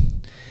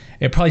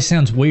 it probably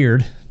sounds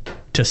weird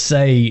to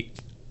say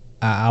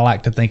I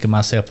like to think of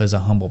myself as a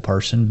humble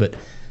person, but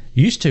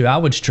used to I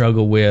would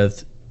struggle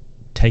with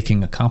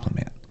taking a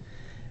compliment.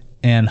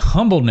 And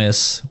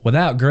humbleness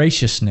without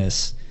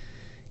graciousness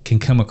can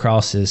come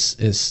across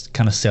as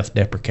kind of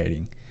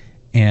self-deprecating.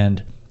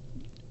 And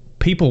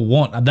people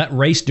want, that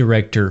race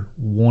director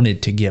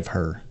wanted to give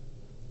her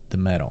the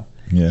medal.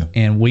 Yeah.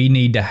 And we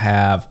need to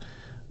have,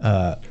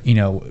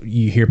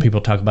 you hear people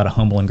talk about a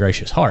humble and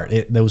gracious heart.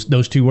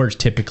 Those 2 words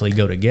typically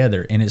go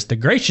together. And it's the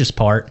gracious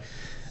part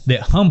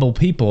that humble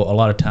people a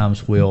lot of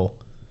times will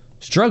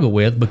struggle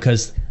with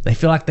because they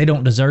feel like they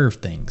don't deserve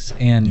things.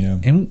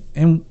 And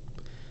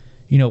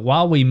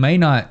while we may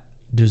not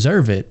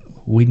deserve it,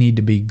 we need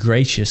to be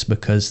gracious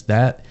because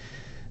that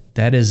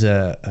is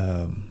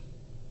a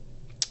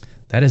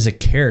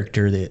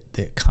character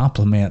that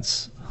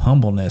complements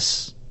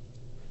humbleness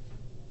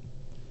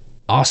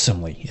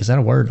awesomely. Is that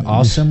a word?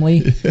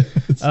 Awesomely?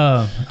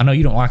 I know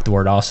you don't like the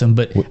word awesome,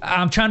 but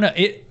I'm trying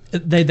to.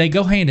 They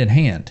go hand in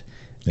hand,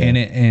 yeah.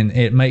 and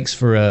it makes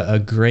for a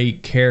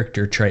great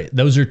character trait.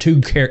 Those are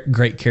 2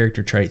 great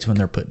character traits when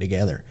they're put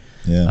together.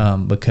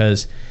 Yeah.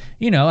 Because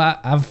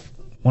I've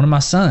one of my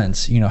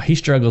sons. He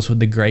struggles with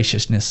the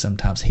graciousness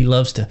sometimes. He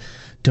loves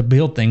to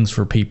build things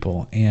for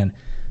people,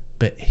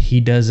 but he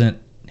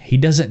doesn't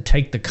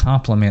take the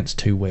compliments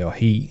too well.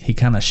 He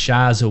kind of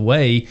shies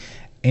away.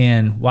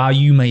 And while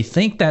you may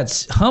think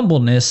that's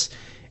humbleness,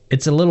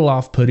 it's a little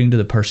off-putting to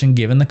the person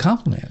giving the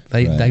compliment.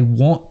 They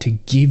want to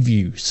give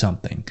you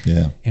something.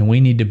 Yeah. And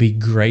we need to be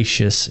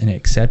gracious in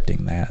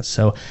accepting that.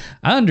 So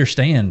I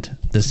understand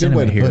the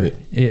sentiment here.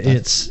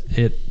 It's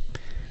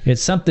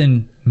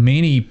something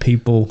many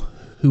people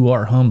who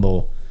are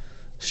humble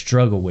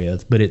struggle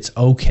with, but it's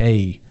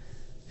okay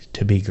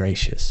to be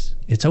gracious.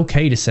 It's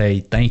okay to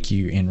say thank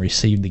you and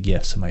receive the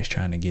gift somebody's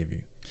trying to give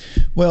you.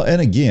 Well,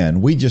 and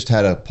again, we just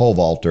had a pole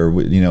vaulter.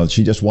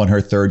 She just won her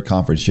 3rd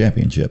conference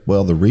championship.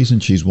 Well, the reason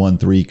she's won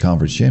 3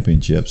 conference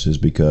championships is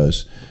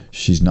because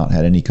she's not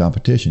had any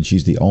competition.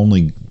 She's the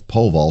only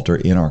pole vaulter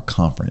in our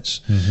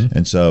conference. Mm-hmm.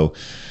 And so,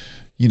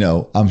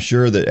 I'm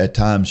sure that at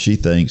times she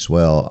thinks,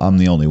 well, I'm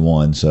the only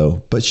one.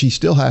 So, but she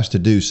still has to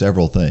do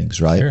several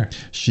things, right? Sure.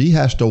 She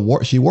has to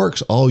work. She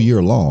works all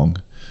year long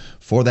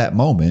for that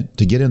moment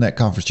to get in that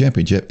conference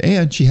championship,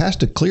 and she has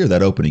to clear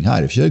that opening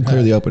height. If she doesn't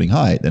clear the opening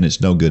height, then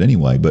it's no good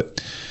anyway.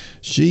 But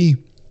she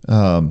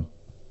can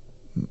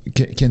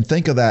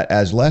think of that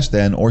as less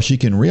than, or she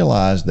can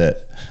realize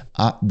that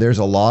there's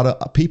a lot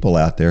of people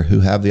out there who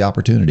have the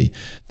opportunity.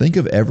 Think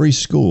of every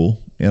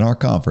school in our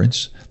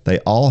conference. They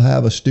all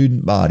have a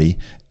student body.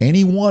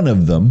 Any one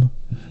of them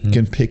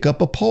can pick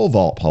up a pole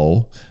vault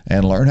pole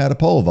and learn how to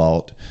pole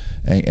vault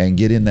and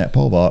get in that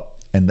pole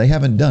vault, and they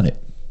haven't done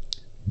it.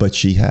 But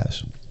she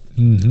has.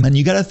 Mm-hmm. And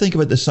you got to think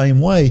of it the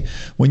same way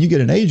when you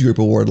get an age group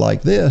award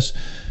like this.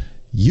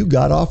 You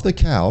got off the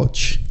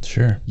couch.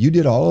 Sure. You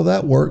did all of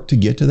that work to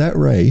get to that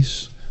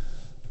race.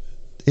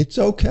 It's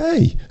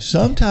okay.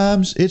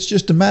 Sometimes it's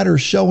just a matter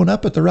of showing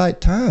up at the right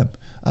time.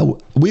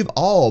 We've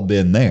all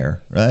been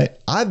there, right?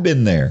 I've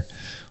been there.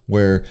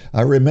 Where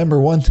I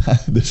remember one time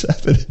this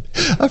happened.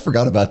 I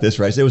forgot about this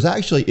race. It was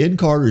actually in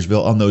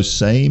Cartersville on those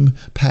same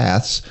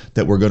paths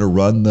that we're going to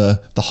run the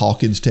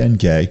Hawkins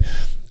 10K.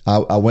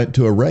 I went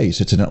to a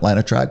race. It's an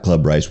Atlanta Track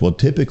Club race. Well,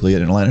 typically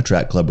at an Atlanta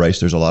Track Club race,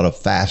 there's a lot of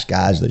fast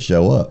guys that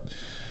show up.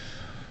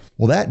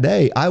 Well, that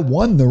day I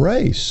won the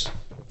race.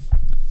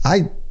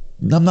 I'm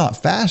not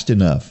fast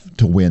enough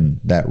to win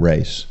that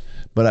race,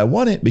 but I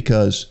won it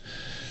because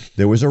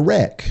there was a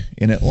wreck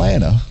in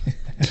Atlanta.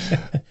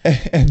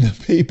 And the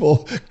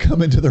people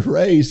coming to the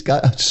race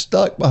got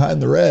stuck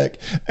behind the wreck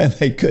and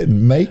they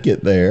couldn't make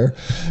it there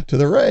to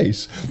the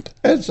race.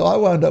 And so I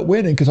wound up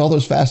winning because all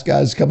those fast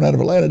guys coming out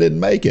of Atlanta didn't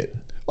make it.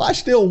 Well, I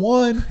still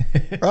won,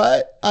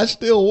 right? I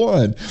still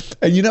won.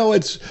 And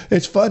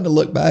it's fun to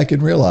look back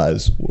and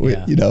realize,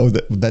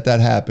 that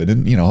happened.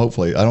 And,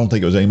 hopefully, I don't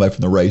think it was anybody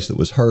from the race that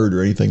was hurt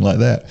or anything like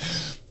that.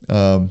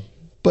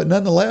 But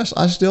nonetheless,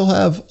 I still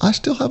have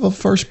a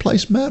first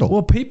place medal.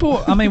 Well,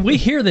 people, we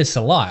hear this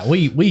a lot.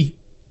 We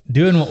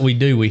doing what we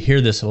do, we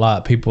hear this a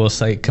lot. People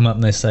will come up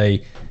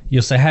and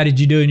you'll say, how did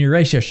you do in your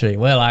race yesterday?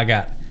 Well, I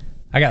got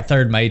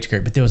 3rd in my age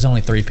group, but there was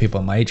only 3 people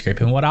in my age group.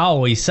 And what I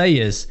always say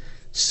is,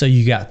 so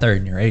you got 3rd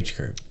in your age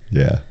group.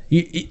 Yeah.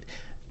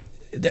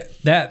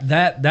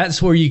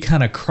 That's where you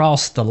kind of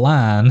cross the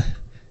line.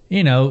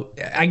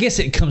 I guess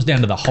it comes down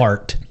to the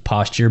heart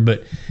posture,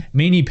 but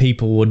many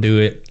people will do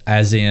it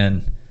as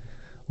in,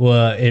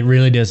 well, it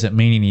really doesn't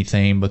mean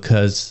anything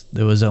because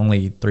there was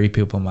only 3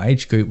 people in my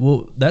age group.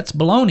 Well, that's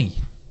baloney.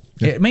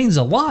 Yeah. It means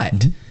a lot.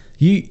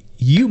 Mm-hmm.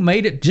 You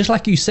made it, just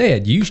like you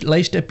said. You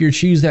laced up your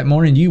shoes that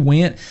morning. You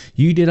went.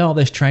 You did all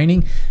this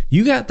training.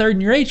 You got 3rd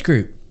in your age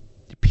group.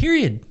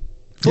 Period.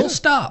 Full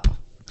stop.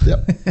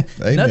 Yep.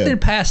 Nothing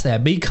past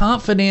that. Be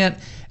confident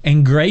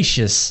and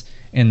gracious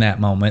in that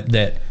moment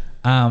that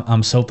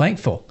I'm so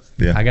thankful.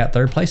 Yeah. I got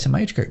 3rd place in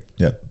my age group.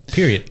 Yep.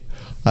 Period.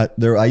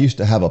 I used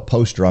to have a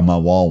poster on my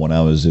wall when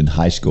I was in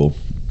high school,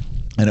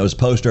 and it was a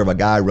poster of a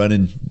guy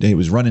running. He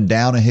was running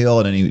down a hill,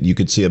 and you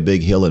could see a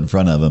big hill in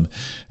front of him.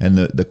 And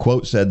the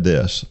quote said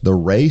this: "The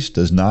race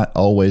does not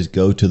always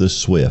go to the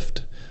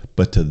swift,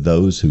 but to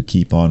those who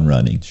keep on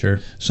running." Sure.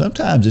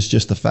 Sometimes it's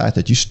just the fact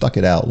that you stuck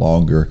it out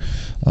longer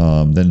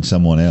than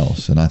someone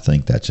else, and I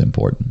think that's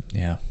important.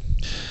 Yeah.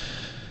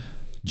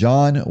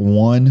 John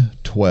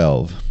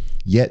 1:12.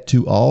 Yet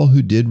to all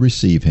who did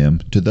receive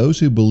him, to those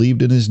who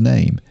believed in his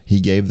name,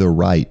 he gave the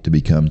right to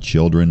become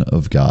children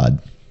of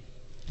God.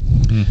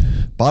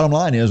 Bottom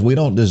line is, we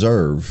don't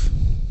deserve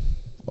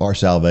our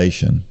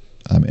salvation.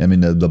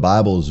 The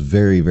Bible is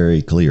very,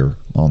 very clear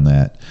on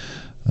that.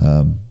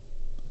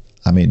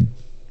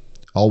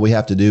 All we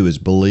have to do is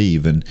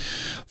believe. And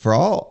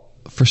for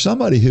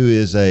somebody who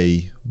is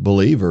a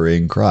believer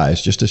in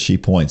Christ, just as she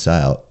points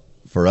out,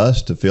 for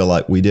us to feel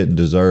like we didn't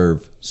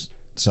deserve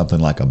something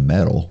like a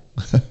medal,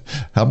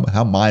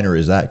 how minor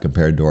is that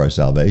compared to our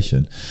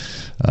salvation?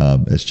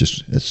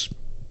 It's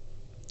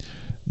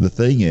the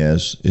thing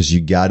is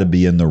you got to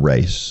be in the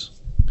race.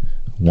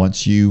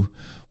 Once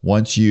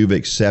you've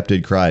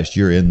accepted Christ,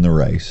 you're in the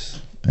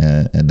race,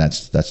 and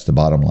that's the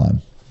bottom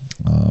line.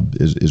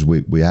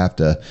 We have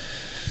to.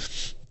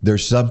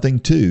 There's something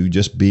to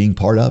just being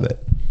part of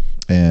it,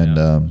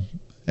 and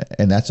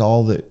that's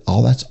all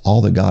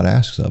that God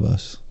asks of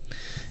us.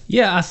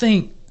 Yeah, I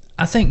think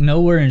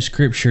nowhere in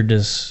Scripture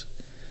does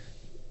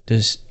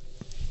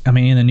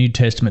in the New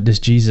Testament does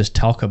Jesus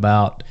talk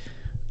about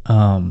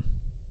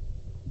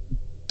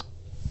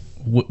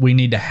we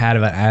need to have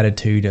an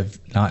attitude of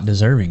not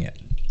deserving it.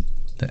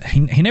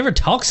 He never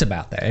talks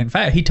about that. In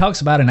fact, he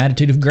talks about an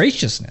attitude of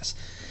graciousness.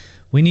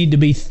 We need to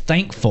be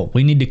thankful.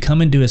 We need to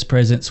come into his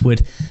presence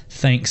with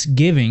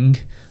thanksgiving,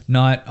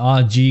 not,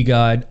 oh, gee,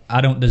 God,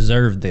 I don't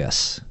deserve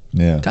this.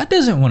 Yeah. God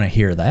doesn't want to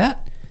hear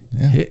that.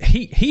 Yeah.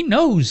 He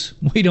knows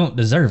we don't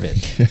deserve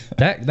it.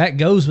 That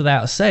goes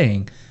without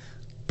saying.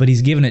 but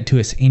he's given it to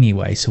us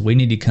anyway. So we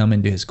need to come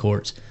into his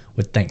courts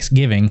with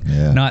thanksgiving,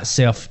 not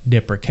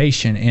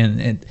self-deprecation.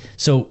 And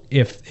so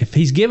if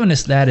he's given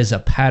us that as a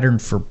pattern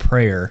for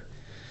prayer,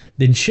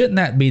 then shouldn't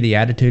that be the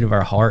attitude of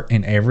our heart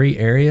in every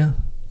area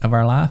of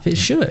our life? It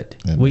should.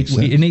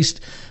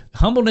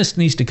 Humbleness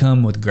needs to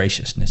come with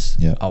graciousness,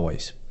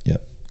 always. Yeah.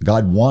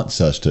 God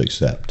wants us to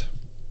accept.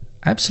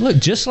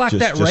 Absolutely. Just like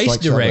that race like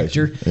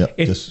director.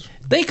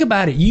 Think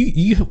about it.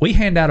 We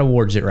hand out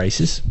awards at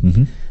races.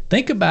 Mm-hmm.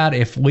 Think about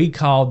if we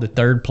called the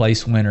third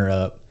place winner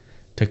up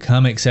to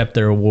come accept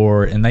their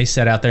award, and they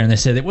sat out there and they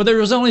said, well, there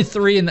was only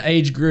 3 in the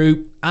age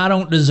group. I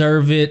don't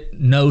deserve it.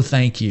 No,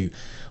 thank you.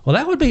 Well,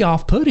 that would be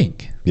off-putting.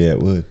 Yeah, it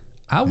would.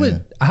 I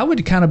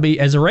would kind of be,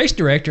 as a race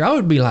director, I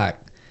would be like,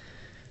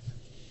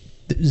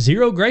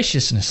 zero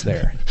graciousness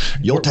there.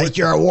 You'll take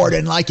your award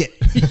and like it.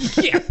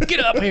 Yeah, get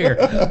up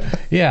here.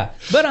 Yeah.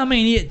 But I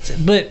mean,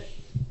 but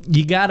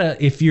you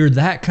gotta, if you're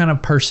that kind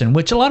of person,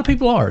 which a lot of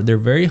people are, they're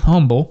very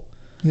humble.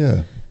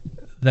 Yeah.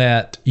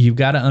 That you've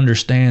got to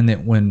understand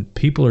that when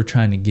people are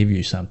trying to give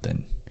you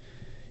something,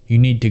 you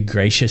need to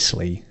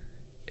graciously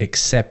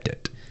accept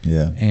it.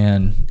 Yeah.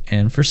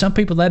 And for some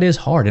people that is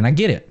hard, and I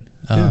get it.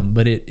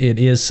 But it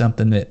is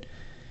something that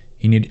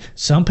you need.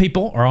 Some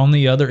people are on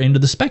the other end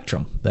of the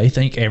spectrum. They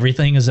think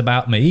everything is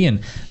about me,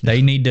 and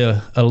they need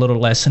a little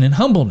lesson in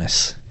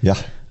humbleness.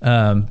 Yeah.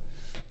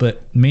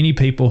 But many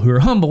people who are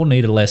humble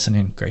need a lesson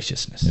in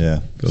graciousness. Yeah,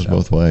 goes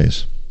both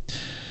ways.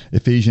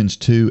 Ephesians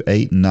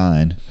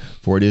 2:8-9,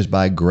 for it is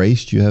by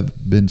grace you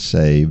have been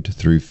saved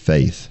through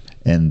faith,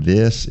 and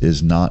this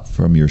is not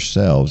from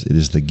yourselves, it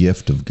is the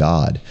gift of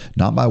God,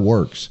 not by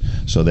works,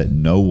 so that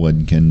no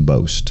one can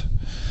boast.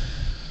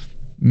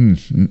 Yeah,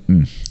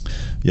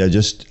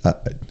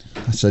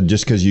 I said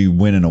just because you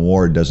win an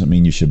award doesn't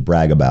mean you should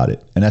brag about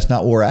it. And that's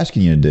not what we're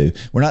asking you to do.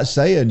 We're not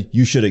saying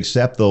you should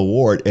accept the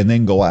award and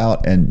then go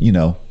out and,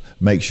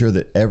 make sure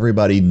that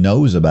everybody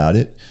knows about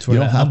it. You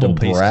don't have to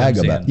brag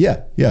about it.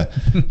 Yeah. Yeah,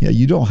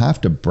 you don't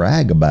have to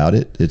brag about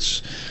it.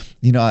 It's,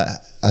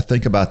 I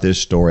think about this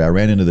story. I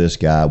ran into this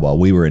guy while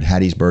we were in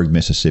Hattiesburg,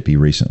 Mississippi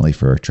recently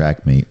for a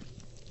track meet.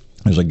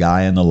 There's a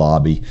guy in the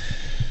lobby.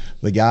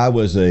 The guy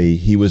was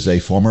a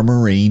former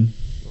Marine.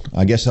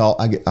 I guess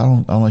I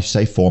don't like to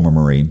say former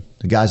Marine.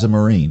 The guy's a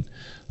Marine,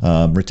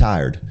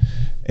 retired.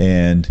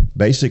 And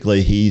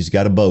basically he's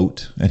got a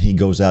boat and he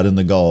goes out in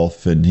the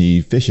Gulf and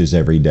he fishes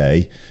every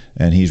day,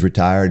 and he's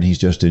retired and he's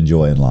just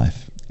enjoying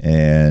life.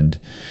 And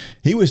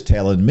he was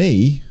telling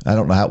me, I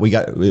don't know how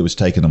it was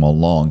taking him a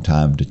long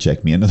time to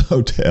check me into the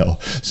hotel.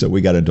 So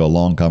we got into a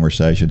long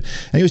conversation,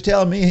 and he was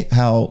telling me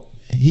how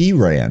he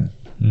ran.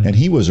 And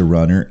he was a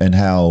runner, and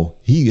how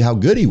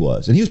good he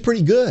was, and he was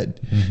pretty good.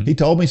 Mm-hmm. He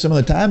told me some of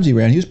the times he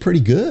ran, he was pretty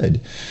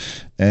good.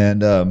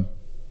 And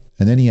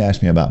then he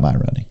asked me about my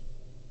running,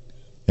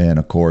 and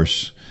of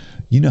course,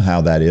 you know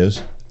how that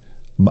is.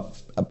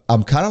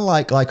 I'm kind of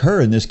like her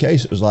in this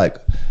case. It was like,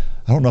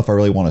 I don't know if I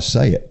really want to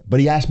say it,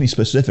 but he asked me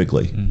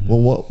specifically,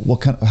 well,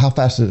 what kind? How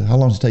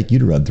long does it take you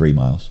to run 3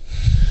 miles?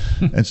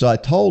 And so I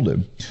told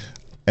him,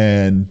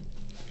 and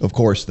of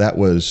course,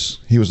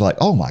 he was like,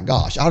 oh my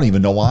gosh, I don't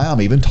even know why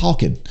I'm even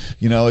talking.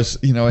 He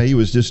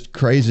was just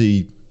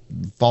crazy,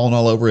 falling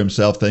all over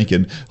himself,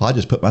 thinking, I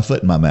just put my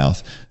foot in my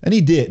mouth. And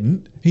he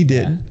didn't.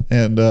 Yeah.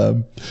 And,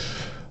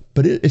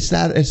 but it's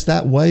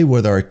that way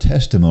with our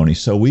testimony.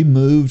 So we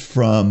moved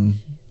from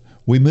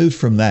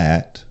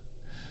that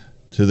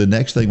to the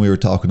next thing we were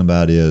talking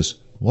about is,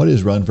 what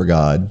is Run for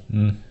God?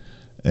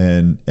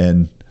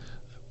 And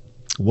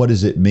what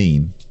does it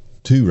mean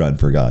to run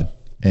for God?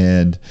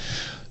 And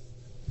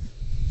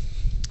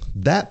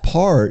that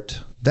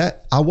part,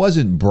 that I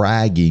wasn't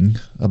bragging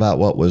about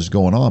what was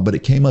going on, but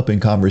it came up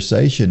in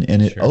conversation,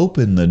 and it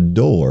opened the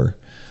door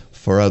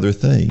for other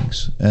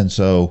things. And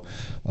so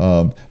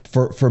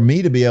for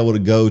me to be able to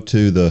go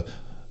to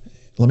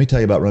let me tell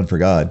you about Run for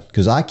God,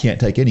 because I can't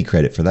take any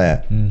credit for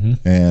that. Mm-hmm.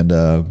 And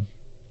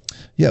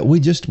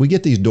we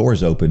get these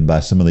doors opened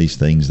by some of these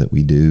things that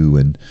we do.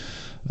 And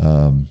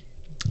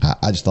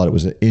I just thought it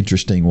was an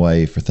interesting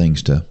way for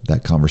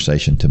that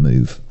conversation to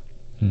move.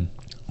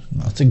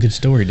 That's a good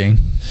story, Dean.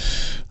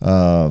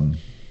 Romans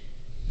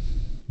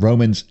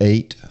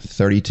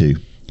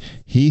 8:32.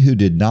 He who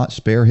did not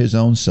spare his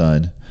own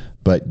son,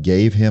 but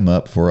gave him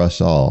up for us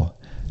all,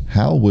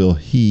 how will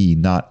he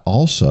not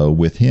also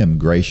with him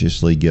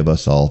graciously give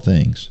us all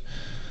things?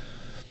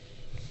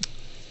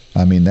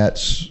 I mean,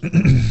 that's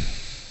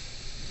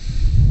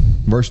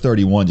verse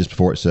 31, just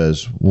before it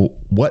says, well,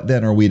 what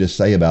then are we to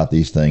say about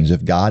these things?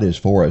 If God is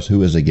for us,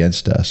 who is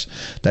against us?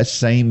 That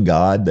same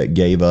God that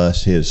gave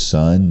us his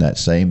son, that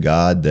same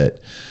God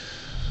that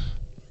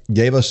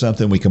gave us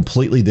something we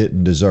completely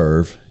didn't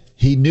deserve.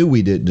 He knew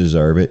we didn't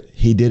deserve it.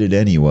 He did it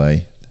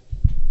anyway.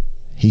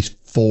 He's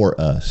for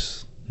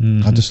us.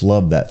 Mm-hmm. I just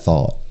love that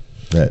thought.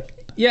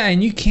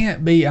 And you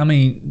can't be, I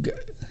mean,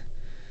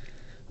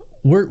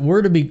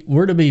 we're to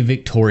be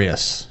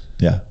victorious.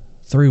 Yeah.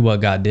 Through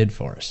what God did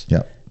for us.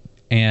 Yeah.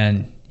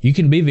 And you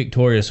can be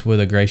victorious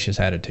with a gracious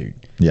attitude.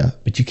 Yeah.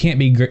 But you can't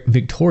be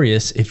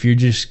victorious if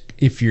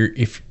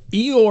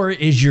Eeyore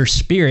is your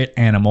spirit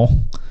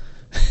animal,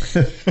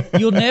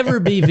 you'll never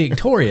be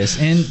victorious.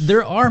 And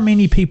there are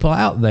many people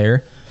out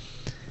there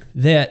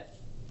that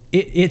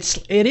it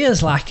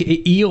is like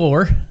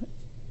Eeyore.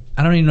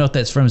 I don't even know if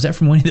that's from. Is that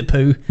from Winnie the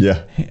Pooh?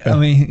 Yeah. I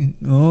mean,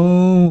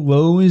 oh,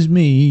 woe is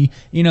me.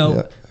 You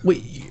know,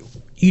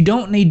 you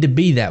don't need to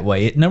be that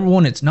way. Number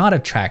one, it's not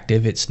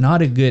attractive. It's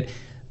not a good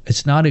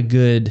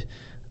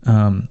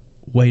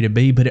way to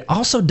be. But it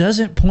also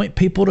doesn't point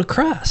people to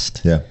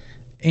Christ. Yeah.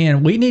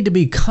 And we need to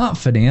be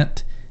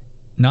confident,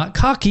 not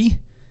cocky,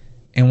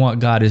 in what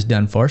God has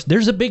done for us.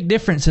 There's a big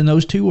difference in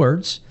those two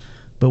words,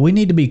 but we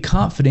need to be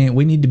confident.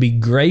 We need to be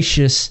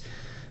gracious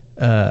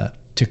to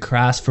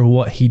Christ for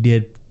what He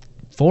did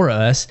for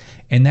us,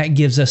 and that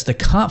gives us the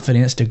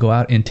confidence to go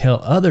out and tell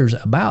others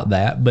about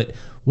that. But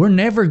we're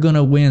never going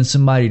to win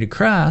somebody to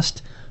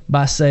Christ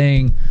by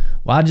saying,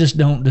 well, I just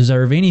don't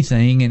deserve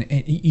anything,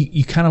 and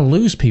you kind of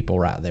lose people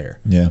right there.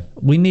 Yeah.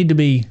 We need to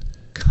be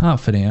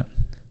confident,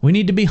 we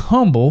need to be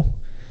humble,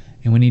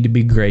 and we need to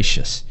be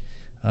gracious.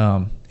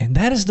 And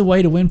that is the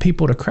way to win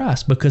people to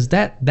Christ, because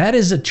that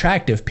is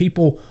attractive.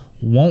 People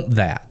want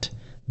that.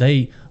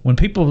 When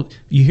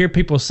you hear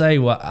people say,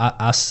 well,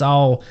 I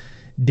saw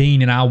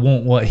Dean and I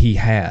want what he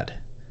had.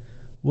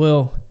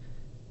 Well,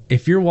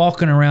 if you're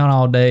walking around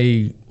all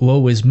day,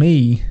 woe is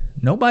me,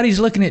 nobody's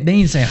looking at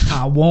Dean saying,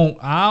 I want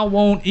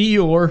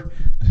Eeyore.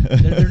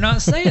 They're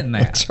not saying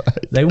that. That's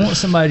right. They want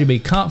somebody to be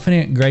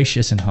confident,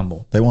 gracious, and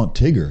humble. They want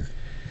Tigger.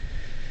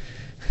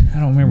 I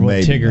don't remember what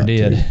Maybe Tigger not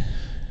did.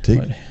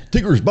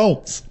 Tigger's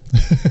bones.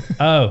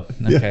 Oh,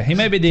 okay. He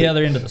may be the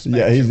other end of the spectrum.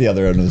 Yeah, he's the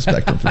other end of the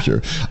spectrum for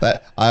sure.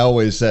 I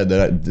always said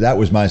that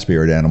was my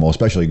spirit animal,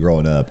 especially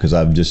growing up, because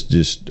I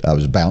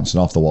was bouncing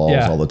off the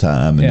walls all the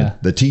time, and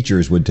the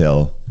teachers would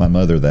tell my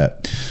mother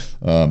that.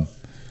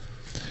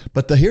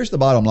 But here's the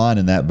bottom line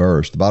in that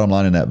verse. The bottom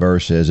line in that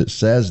verse is, it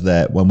says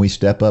that when we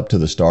step up to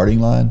the starting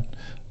line,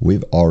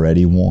 we've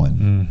already won.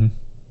 Mm-hmm.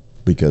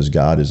 Because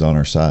God is on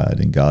our side,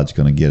 and God's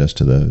going to get us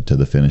to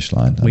the finish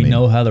line. We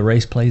know how the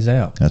race plays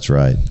out. That's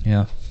right.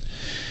 Yeah.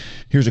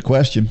 Here's a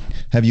question.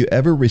 Have you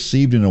ever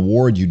received an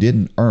award you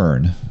didn't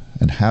earn,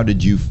 and how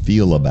did you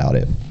feel about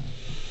it?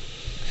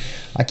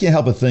 I can't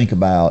help but think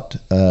about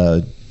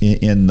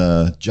in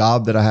the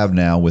job that I have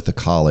now with the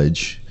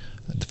college,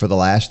 for the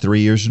last 3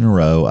 years in a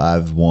row,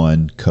 I've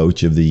won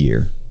Coach of the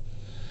Year.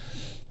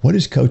 What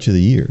is Coach of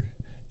the Year?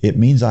 It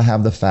means I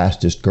have the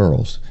fastest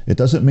girls. It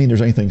doesn't mean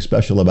there's anything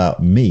special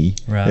about me.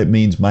 Right. It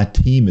means my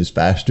team is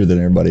faster than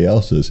everybody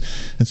else's.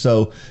 And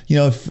so,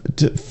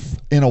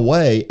 in a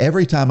way,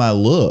 every time I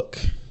look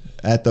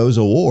at those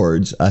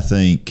awards, I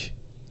think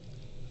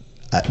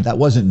that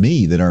wasn't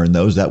me that earned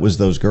those. That was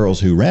those girls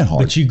who ran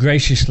hard. But you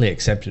graciously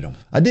accepted them.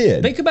 I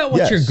did. Think about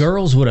what your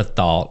girls would have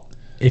thought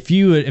if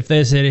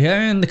they said,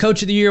 hey, and the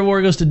Coach of the Year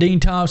award goes to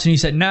Dean Thompson. You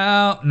said,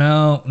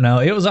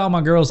 no, it was all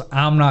my girls.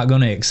 I'm not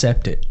going to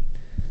accept it.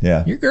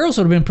 Yeah. Your girls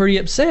would have been pretty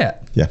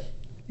upset. Yeah.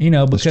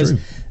 Because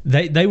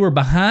they were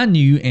behind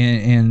you,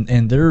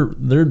 and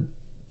they're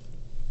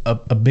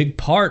a big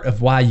part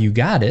of why you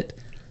got it.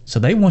 So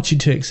they want you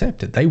to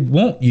accept it. They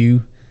want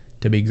you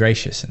to be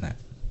gracious in that.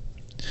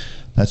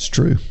 That's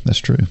true.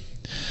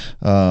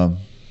 I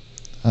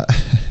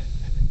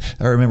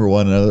remember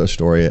another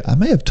story. I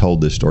may have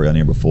told this story on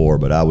here before,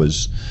 but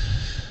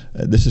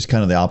this is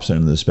kind of the opposite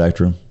end of the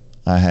spectrum.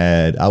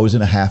 I was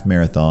in a half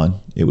marathon.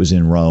 It was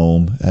in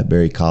Rome at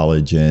Berry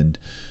College, and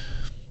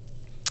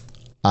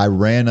I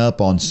ran up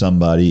on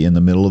somebody in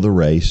the middle of the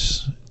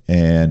race,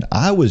 and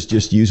I was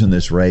just using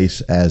this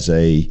race as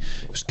I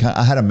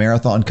had a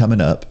marathon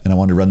coming up, and I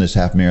wanted to run this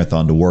half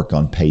marathon to work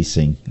on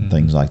pacing and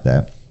things like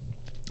that.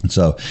 And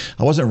so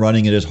I wasn't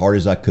running it as hard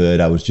as I could.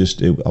 I was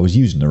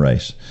using the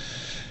race,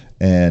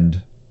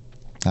 and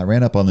I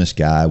ran up on this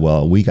guy.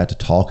 Well, we got to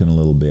talking a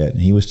little bit,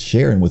 and he was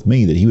sharing with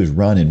me that he was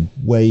running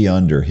way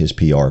under his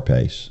PR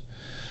pace.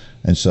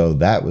 And so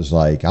that was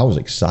like, I was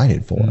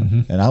excited for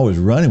him. And I was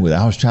running with it.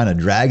 I was trying to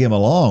drag him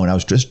along, and I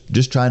was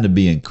just trying to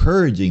be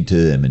encouraging to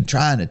him and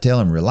trying to tell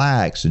him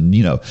relax, and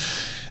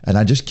and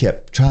I just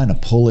kept trying to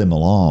pull him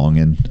along,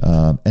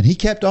 and he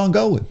kept on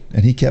going,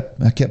 and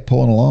I kept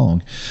pulling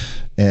along.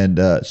 And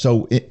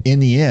so in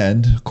the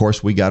end, of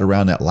course, we got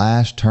around that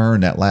last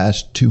turn, that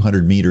last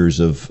 200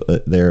 meters of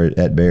there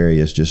at Berry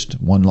is just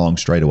one long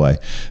straightaway.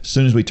 As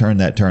soon as we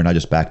turned that turn, I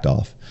just backed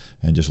off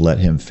and just let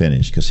him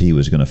finish, because he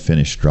was going to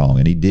finish strong.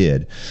 And he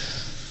did.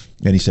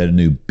 And he set a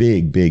new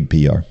big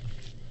PR.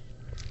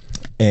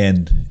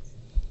 And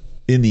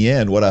in the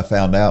end, what I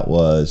found out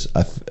was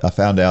I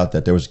found out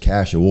that there was a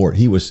cash award.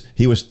 He was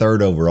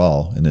third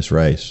overall in this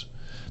race.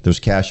 There was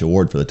a cash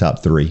award for the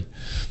top three.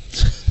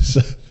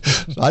 So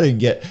I didn't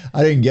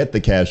get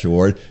the cash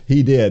award.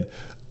 He did.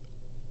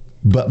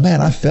 But man,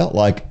 I felt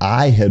like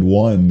I had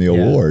won the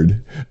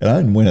award, and I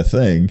didn't win a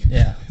thing.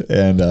 Yeah.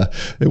 And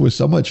it was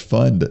so much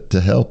fun to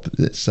help.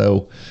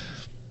 So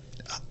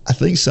I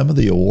think some of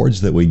the awards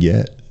that we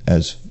get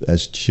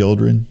as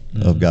children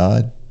of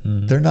God,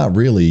 they're not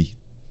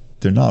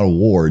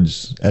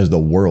awards as the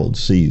world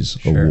sees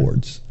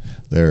awards.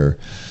 They're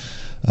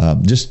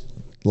just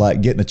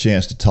like getting a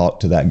chance to talk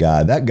to that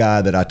guy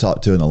that I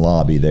talked to in the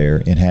lobby there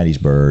in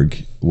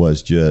Hattiesburg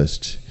was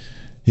just,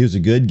 he was a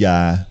good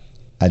guy.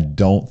 I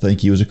don't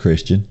think he was a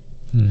Christian.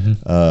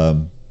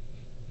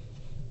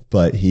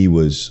 But he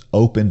was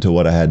open to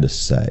what I had to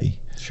say.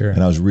 Sure.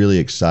 And I was really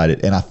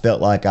excited. And I felt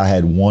like I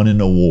had won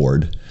an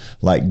award,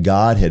 like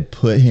God had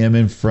put him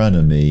in front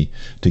of me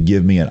to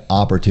give me an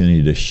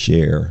opportunity to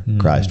share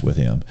Christ with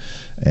him.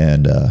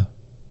 And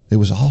it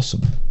was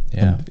awesome.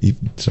 Yeah.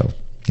 So,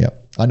 yeah.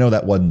 I know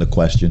that wasn't the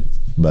question,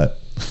 but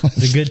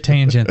it's a good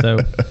tangent, though.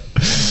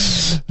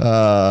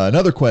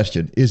 Another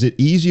question. Is it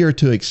easier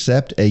to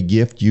accept a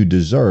gift you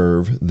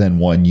deserve than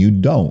one you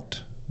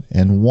don't?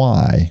 And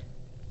why?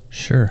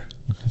 Sure.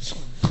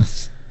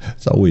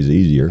 It's always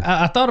easier.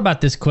 I thought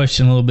about this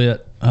question a little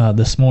bit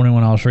this morning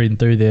when I was reading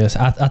through this.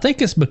 I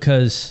think it's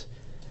because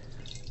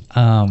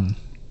I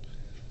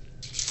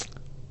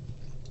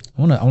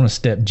want to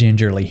step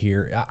gingerly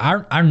here.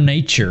 Our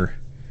nature,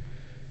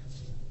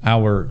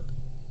 our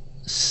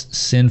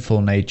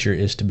sinful nature,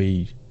 is to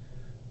be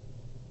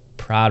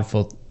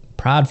prideful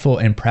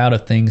and proud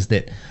of things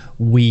that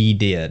we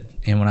did.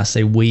 And when I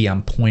say we,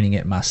 I'm pointing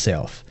at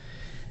myself.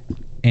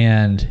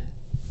 And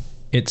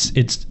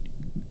it's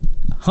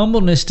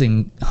humbleness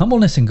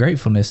and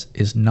gratefulness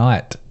is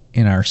not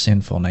in our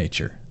sinful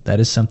nature. That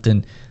is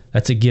something,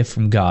 that's a gift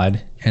from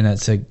God, and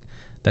that's a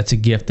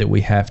gift that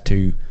we have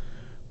to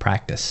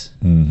practice.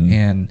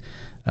 And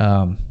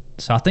so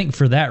I think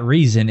for that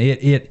reason,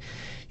 we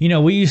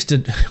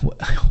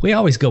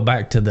always go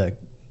back to the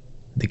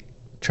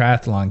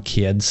triathlon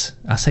kids.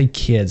 I say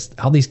kids,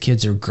 all these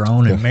kids are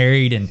grown and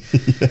married and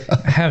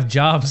have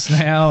jobs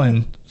now,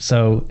 and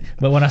so,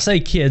 but when I say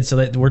kids, so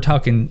that we're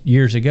talking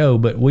years ago,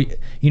 but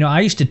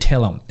I used to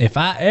tell them, if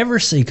I ever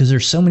see, because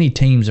there's so many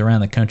teams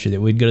around the country that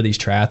we'd go to these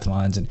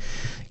triathlons and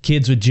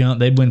kids would jump,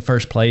 they'd win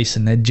first place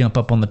and they'd jump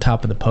up on the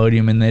top of the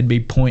podium and they'd be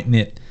pointing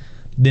at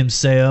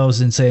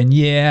themselves and saying,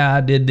 yeah,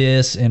 I did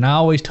this. And I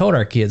always told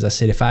our kids, I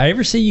said, if I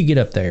ever see you get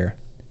up there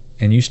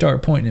and you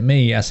start pointing at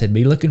me, I said,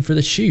 be looking for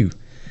the shoe,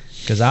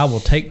 because I will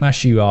take my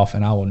shoe off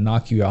and I will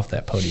knock you off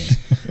that podium.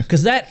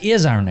 Because that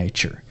is our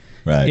nature,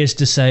 right? Is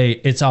to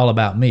say it's all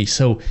about me.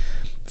 So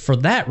for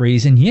that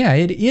reason, yeah,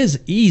 it is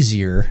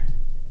easier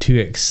to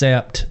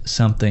accept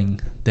something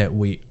that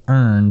we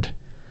earned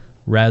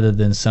rather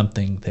than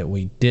something that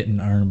we didn't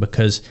earn,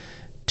 because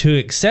to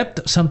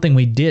accept something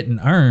we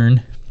didn't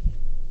earn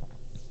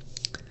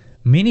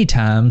many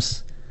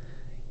times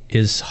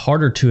is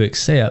harder to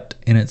accept,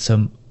 and it's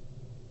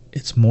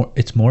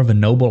more of a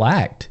noble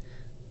act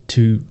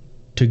to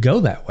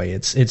go that way.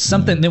 It's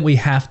something that we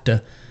have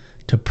to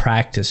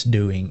practice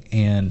doing.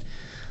 And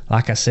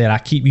like I said, I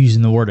keep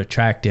using the word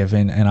attractive,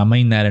 and I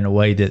mean that in a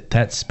way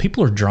that's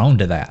people are drawn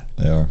to that.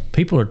 They are.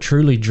 People are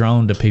truly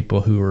drawn to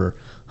people who are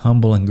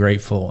humble and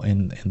grateful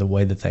in the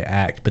way that they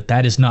act, but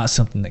that is not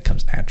something that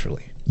comes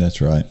naturally.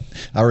 That's right.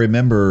 I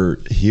remember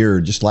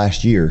here just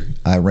last year,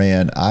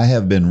 I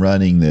have been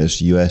running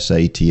this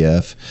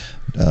USATF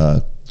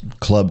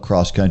Club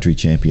Cross Country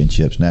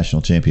Championships,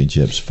 National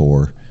Championships,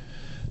 for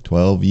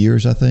 12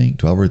 years, I think,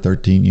 12 or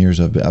 13 years.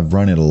 I've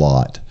run it a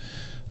lot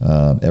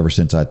ever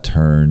since I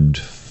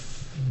turned,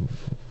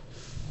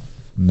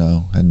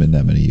 no, hadn't been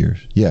that many years.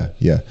 Yeah.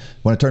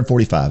 When I turned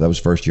 45, that was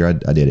the first year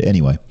I did it.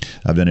 Anyway,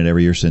 I've done it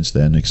every year since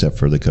then, except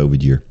for the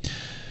COVID year.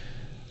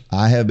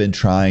 I have been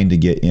trying to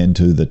get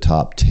into the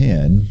top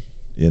 10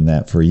 in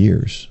that for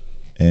years.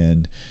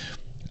 And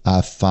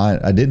I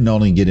didn't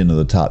only get into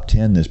the top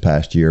 10 this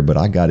past year, but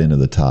I got into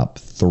the top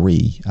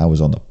 3. I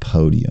was on the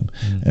podium.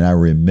 And I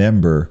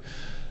remember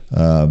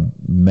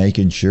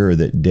making sure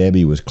that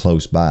Debbie was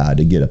close by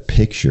to get a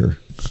picture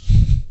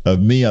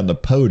of me on the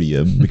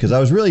podium, because I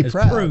was really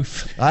proud.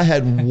 Proof. I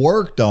had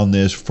worked on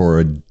this for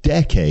a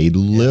decade,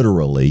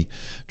 literally,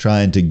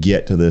 trying to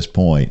get to this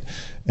point.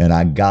 And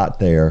I got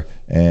there,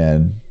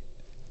 and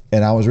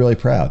I was really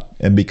proud.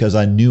 And because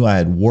I knew I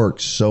had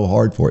worked so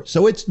hard for it.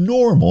 So it's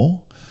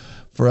normal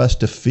for us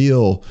to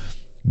feel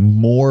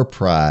more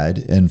pride,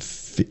 and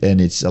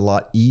it's a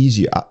lot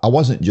easier. It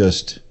wasn't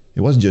just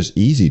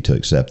easy to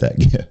accept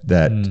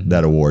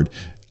that award.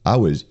 I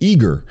was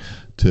eager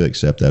to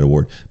accept that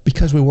award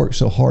because we worked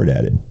so hard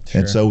at it.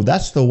 Sure. And so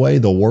that's the way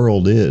the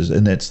world is,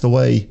 and that's the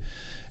way,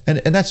 and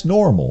that's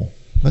normal.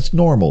 That's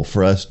normal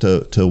for us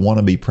to want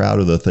to be proud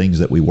of the things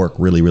that we work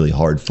really, really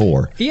hard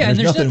for. Yeah, and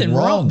there's nothing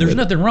wrong. There's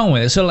nothing wrong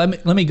with it. So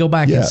let me go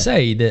back and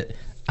say that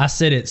I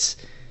said it's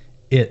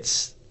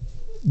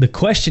the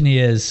question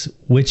is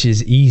which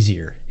is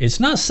easier. It's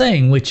not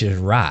saying which is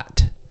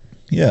right,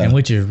 and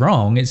which is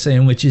wrong. It's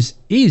saying which is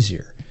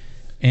easier.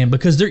 And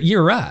because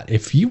you're right.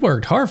 If you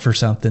worked hard for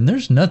something,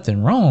 there's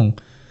nothing wrong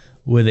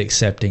with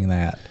accepting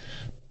that.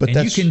 But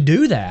you can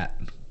do that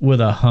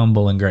with a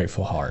humble and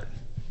grateful heart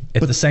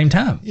at the same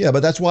time. Yeah,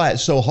 but that's why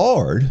it's so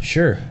hard.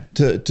 Sure.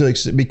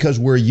 Because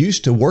we're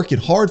used to working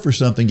hard for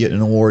something, getting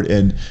an award,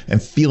 and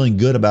feeling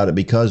good about it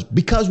because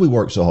we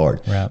work so hard.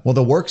 Right. Well,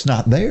 the work's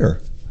not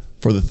there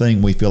for the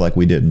thing we feel like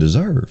we didn't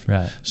deserve.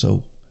 Right.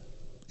 So.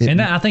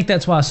 I think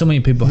that's why so many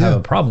people have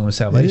a problem with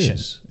salvation.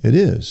 It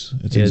is.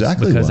 It's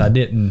exactly because why. I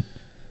didn't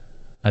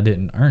I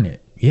didn't earn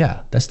it.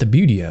 Yeah, that's the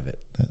beauty of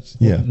it.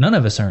 None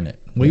of us earn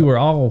it. We were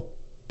all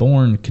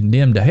born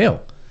condemned to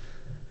hell.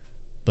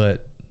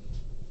 But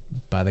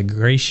by the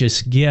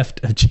gracious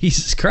gift of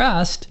Jesus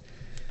Christ,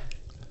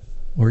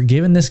 we're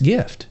given this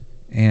gift.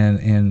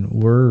 And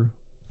we're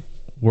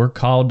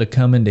called to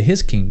come into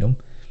his kingdom.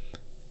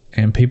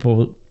 And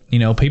people,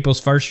 people's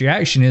first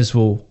reaction is,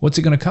 well, what's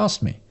it going to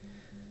cost me?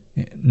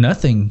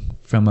 Nothing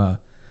from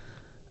a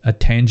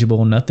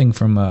tangible, nothing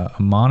from a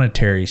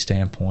monetary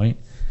standpoint.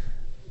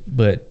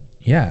 But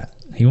yeah,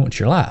 he wants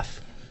your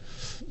life,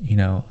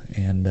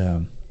 and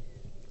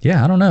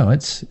I don't know.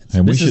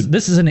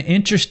 This is an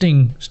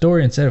interesting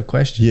story and set of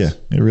questions. Yeah,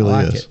 it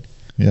really is.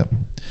 Yep.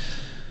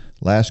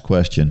 Last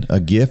question. A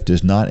gift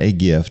is not a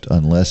gift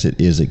unless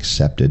it is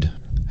accepted.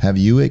 Have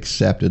you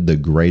accepted the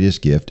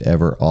greatest gift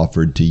ever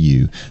offered to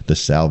you, the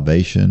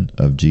salvation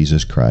of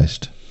Jesus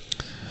Christ?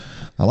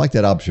 I like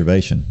that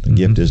observation. The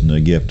gift isn't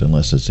a gift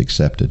unless it's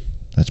accepted.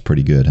 That's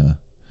pretty good, huh?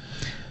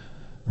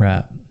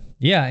 Right.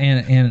 Yeah,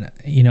 and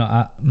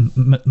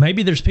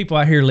maybe there's people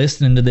out here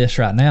listening to this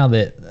right now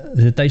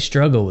that they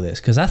struggle with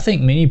this, because I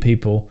think many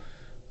people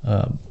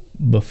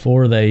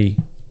before they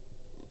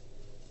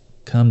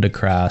come to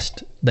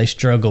Christ, they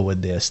struggle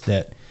with this.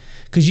 That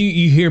because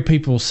you hear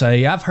people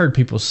say, I've heard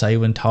people say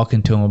when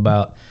talking to them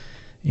about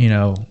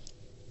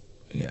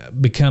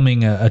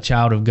becoming a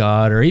child of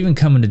God or even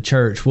coming to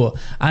church, well,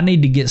 I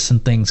need to get some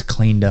things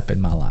cleaned up in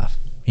my life.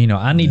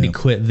 I need to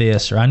quit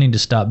this, or I need to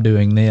stop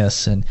doing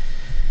this, and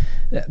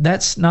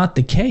that's not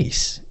the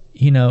case.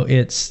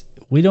 There's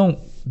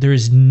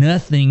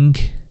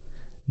nothing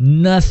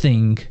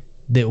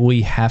that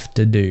we have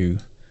to do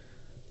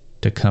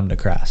to come to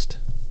Christ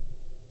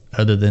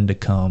other than to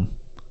come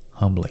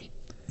humbly.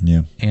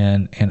 Yeah.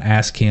 And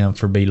ask him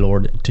to be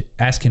Lord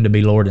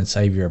and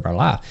Savior of our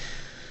life.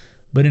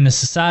 But in a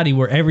society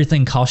where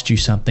everything costs you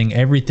something,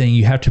 everything,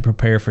 you have to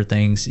prepare for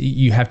things,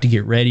 you have to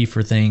get ready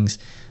for things,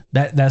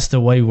 that's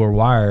the way we're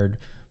wired.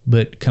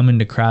 But coming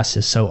to Christ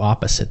is so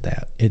opposite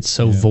that. It's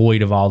so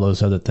void of all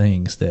those other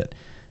things. That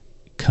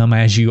come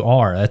as you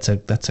are. That's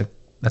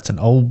an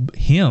old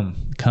hymn.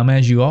 Come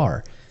as you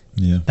are.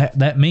 Yeah.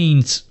 That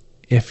means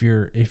if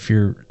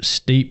you're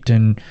steeped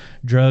in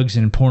drugs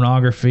and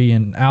pornography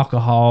and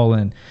alcohol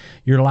and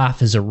your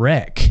life is a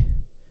wreck,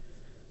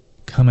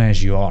 come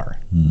as you are.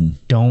 Mm-hmm.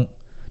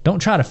 Don't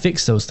try to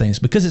fix those things,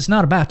 because it's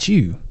not about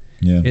you.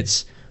 Yeah.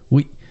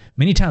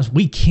 Many times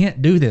we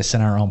can't do this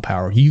in our own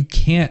power. You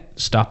can't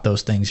stop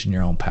those things in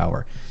your own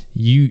power.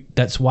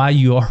 That's why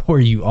you are where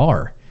you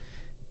are.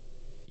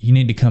 You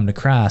need to come to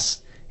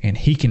Christ, and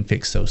he can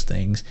fix those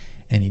things,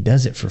 and he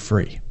does it for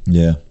free.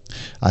 Yeah.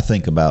 I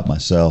think about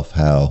myself,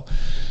 how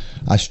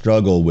I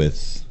struggle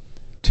with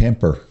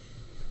temper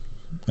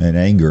and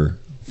anger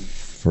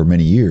for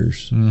many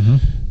years. Mm-hmm.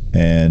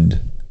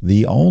 And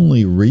the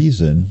only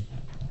reason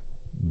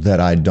that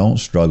I don't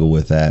struggle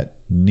with that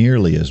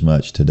nearly as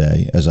much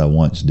today as I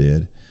once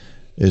did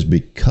is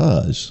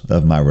because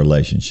of my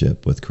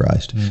relationship with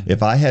Christ. Mm-hmm.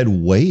 If I had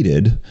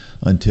waited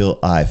until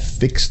I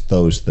fixed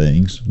those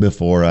things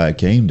before I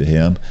came to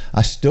him,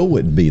 I still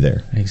wouldn't be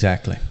there.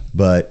 Exactly.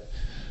 But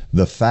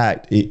the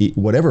fact,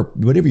 whatever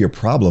your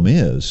problem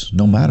is,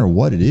 no matter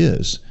what it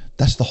is,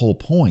 that's the whole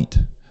point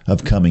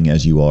of coming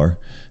as you are,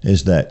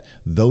 is that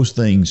those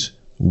things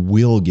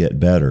will get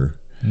better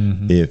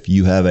if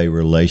you have a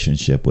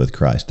relationship with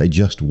Christ. They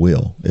just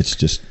will. It's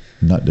just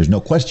not, there's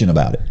no question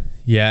about it.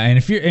 Yeah, and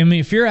if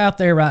you're out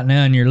there right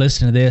now and you're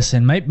listening to this,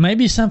 and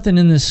maybe something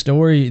in this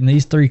story, in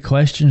these three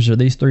questions or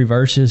these three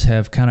verses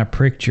have kind of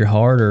pricked your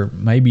heart, or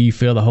maybe you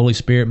feel the Holy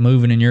Spirit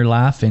moving in your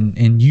life,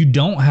 and you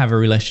don't have a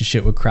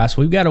relationship with Christ,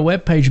 we've got a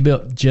webpage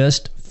built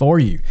just for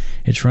you.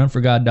 It's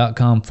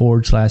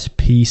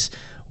runforgod.com/peace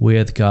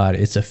with God.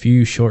 It's a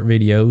few short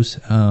videos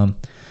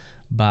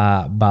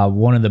by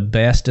one of the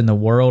best in the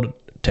world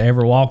to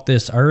ever walk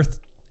this earth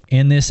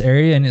in this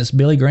area, and it's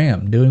Billy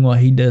Graham doing what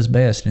he does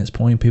best, and it's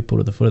pointing people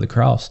to the foot of the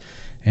cross.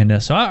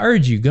 And so I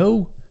urge you,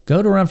 go to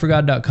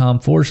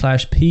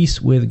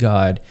runforgod.com/peace with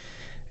God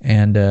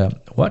and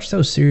watch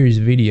those series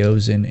of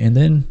videos, and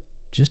then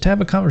just have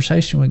a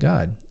conversation with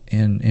God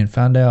and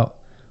find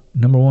out,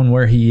 number one,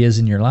 where he is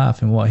in your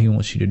life and what he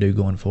wants you to do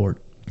going forward.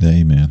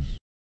 Amen.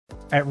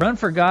 At Run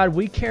for God,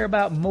 we care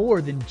about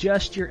more than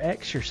just your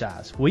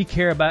exercise. We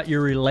care about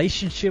your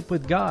relationship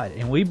with God,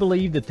 and we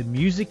believe that the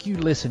music you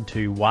listen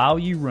to while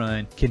you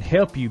run can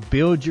help you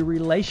build your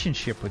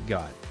relationship with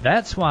God.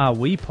 That's why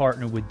we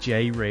partner with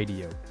J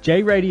Radio.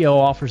 J Radio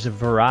offers a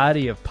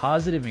variety of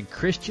positive and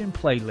Christian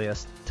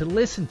playlists to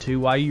listen to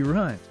while you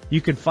run.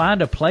 You can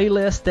find a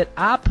playlist that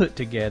I put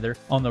together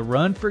on the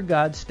Run for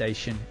God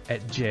station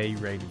at J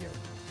Radio.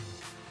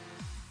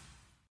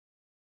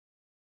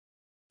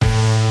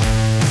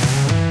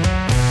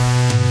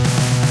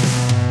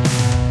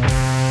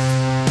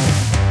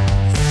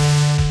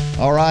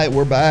 All right,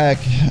 we're back.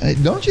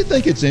 Don't you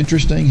think it's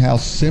interesting how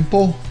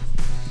simple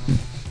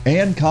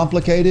and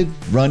complicated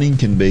running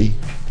can be?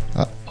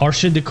 Or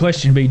should the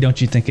question be, don't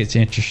you think it's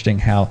interesting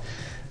how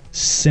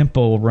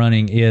simple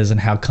running is and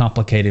how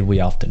complicated we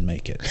often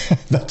make it.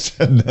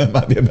 That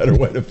might be a better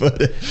way to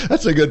put it.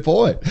 That's a good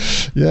point.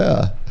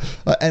 Yeah.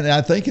 And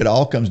I think it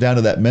all comes down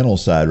to that mental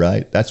side,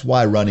 right? That's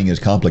why running is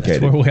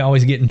complicated. That's where we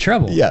always get in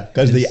trouble. Yeah,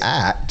 because the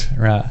act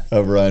right.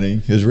 of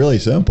running is really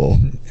simple.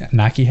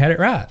 Nike had it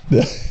right.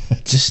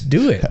 Just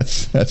do it.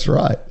 That's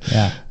right.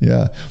 Yeah.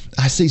 Yeah.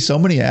 I see so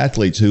many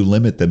athletes who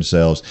limit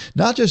themselves.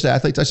 Not just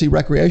athletes. I see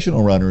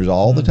recreational runners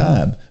all the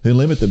time who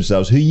limit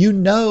themselves, who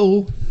you've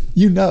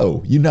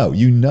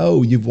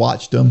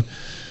watched them.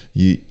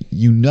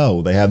 You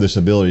know they have this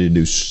ability to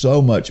do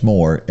so much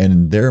more,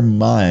 and their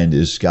mind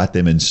has got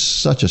them in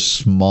such a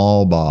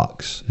small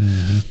box.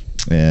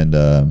 And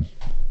and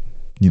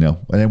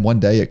then one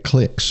day it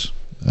clicks.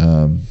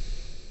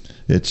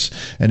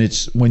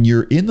 It's when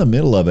you're in the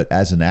middle of it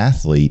as an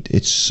athlete,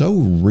 it's so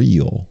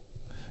real.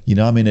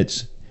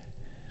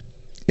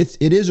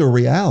 It is a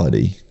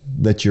reality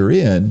that you're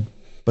in,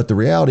 but the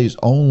reality is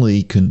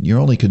you're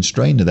only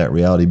constrained to that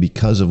reality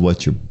because of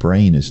what your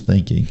brain is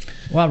thinking.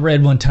 Well, I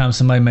read one time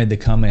somebody made the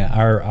comment,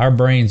 our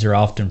brains are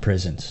often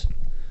prisons.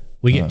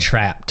 We get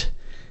trapped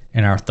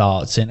in our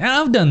thoughts. And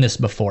I've done this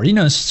before.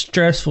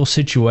 Stressful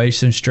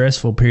situations,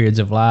 stressful periods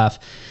of life.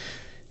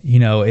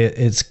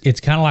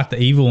 It's kind of like the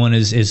evil one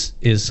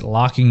is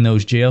locking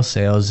those jail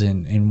cells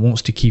and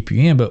wants to keep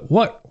you in. But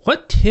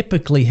what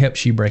typically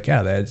helps you break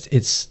out of that?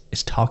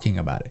 It's talking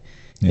about it.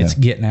 Yeah. It's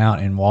getting out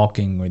and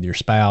walking with your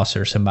spouse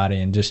or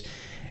somebody and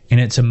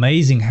it's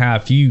amazing how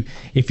if you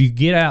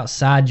get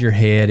outside your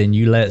head and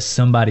you let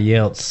somebody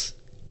else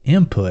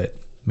input,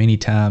 many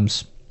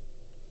times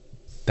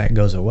that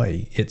goes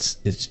away.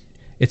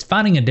 It's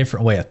finding a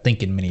different way of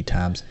thinking many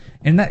times.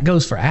 And that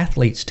goes for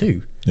athletes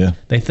too. Yeah.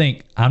 They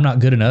think I'm not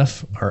good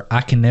enough or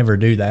I can never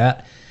do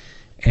that.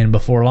 And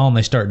before long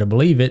they start to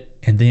believe it,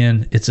 and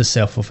then it's a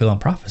self-fulfilling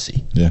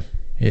prophecy. Yeah.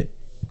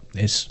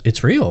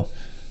 It's real.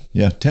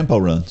 Yeah, tempo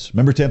runs.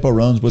 Remember tempo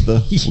runs with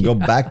we'll go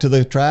back to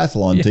the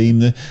triathlon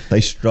team. They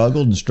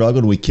struggled and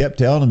struggled. We kept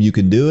telling them you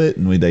can do it,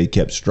 and they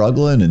kept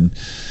struggling, and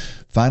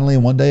finally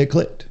one day it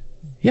clicked.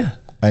 Yeah.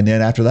 And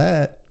then after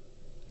that,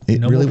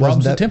 it really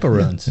wasn't that tempo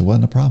runs. It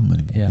wasn't a problem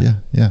anymore.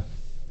 Yeah.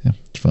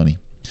 It's funny.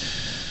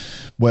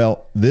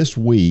 Well, this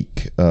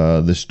week,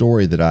 the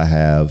story that I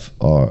have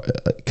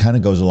kind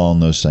of goes along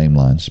those same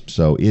lines.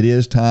 So it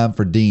is time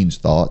for Dean's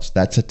Thoughts.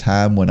 That's a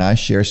time when I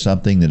share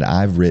something that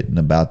I've written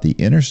about the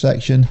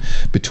intersection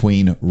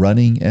between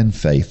running and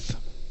faith.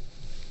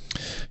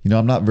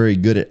 I'm not very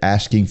good at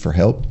asking for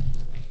help.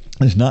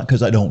 It's not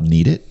because I don't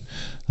need it.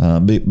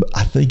 But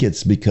I think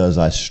it's because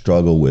I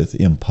struggle with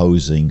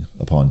imposing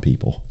upon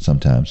people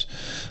sometimes.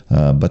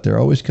 But there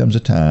always comes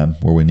a time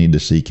where we need to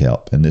seek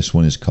help. And this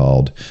one is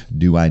called,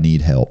 Do I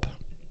Need Help?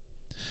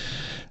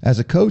 As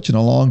a coach and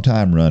a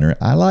longtime runner,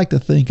 I like to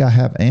think I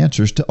have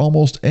answers to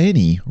almost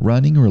any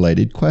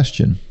running-related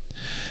question.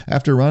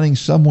 After running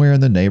somewhere in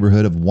the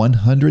neighborhood of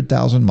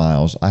 100,000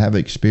 miles, I have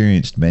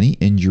experienced many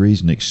injuries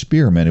and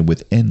experimented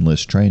with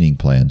endless training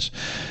plans.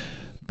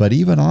 But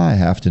even I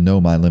have to know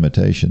my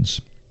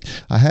limitations.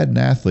 I had an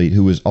athlete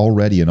who was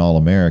already an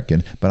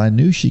All-American, but I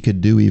knew she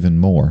could do even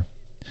more.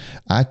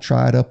 I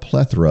tried a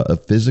plethora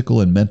of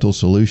physical and mental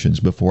solutions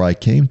before I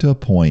came to a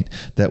point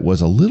that was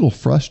a little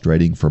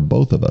frustrating for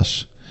both of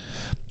us.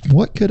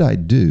 What could I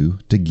do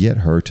to get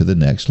her to the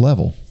next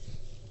level?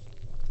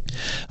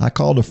 I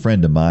called a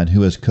friend of mine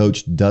who has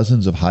coached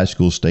dozens of high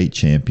school state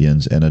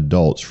champions and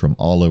adults from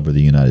all over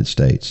the United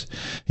States.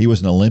 He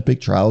was an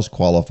Olympic trials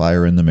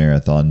qualifier in the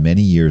marathon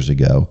many years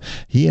ago.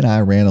 He and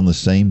I ran on the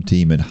same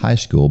team in high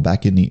school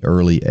back in the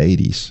early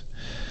 80s.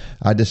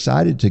 I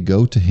decided to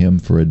go to him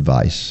for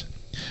advice.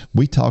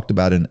 We talked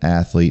about an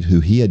athlete who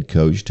he had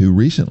coached who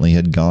recently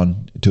had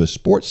gone to a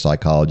sports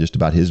psychologist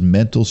about his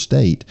mental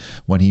state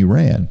when he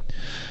ran.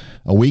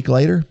 A week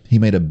later, he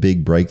made a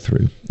big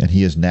breakthrough, and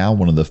he is now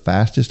one of the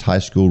fastest high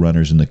school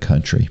runners in the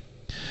country.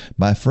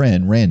 My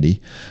friend, Randy,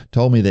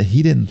 told me that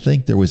he didn't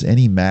think there was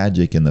any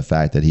magic in the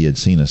fact that he had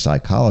seen a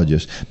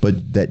psychologist,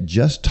 but that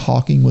just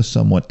talking with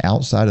someone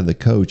outside of the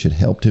coach had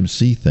helped him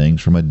see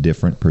things from a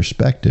different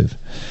perspective.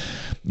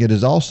 It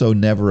is also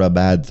never a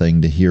bad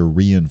thing to hear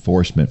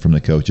reinforcement from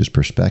the coach's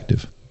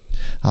perspective.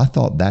 I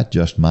thought that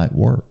just might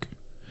work.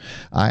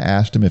 I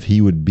asked him if he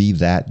would be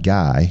that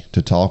guy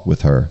to talk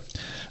with her.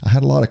 I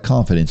had a lot of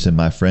confidence in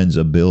my friend's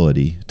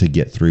ability to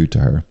get through to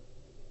her.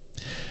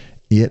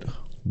 It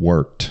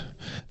worked.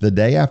 The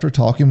day after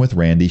talking with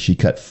Randy, she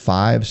cut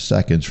 5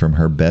 seconds from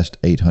her best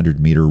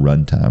 800-meter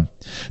run time.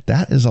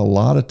 That is a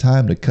lot of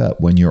time to cut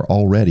when you're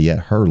already at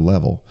her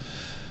level.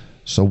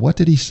 So what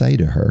did he say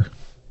to her?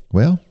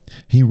 Well,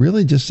 he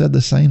really just said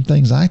the same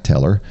things I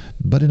tell her,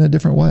 but in a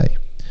different way.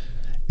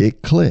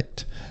 It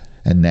clicked,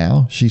 and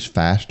now she's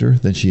faster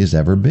than she has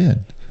ever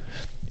been.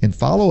 In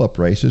follow-up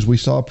races, we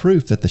saw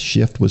proof that the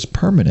shift was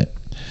permanent.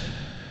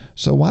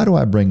 So why do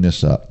I bring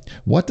this up?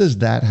 What does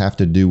that have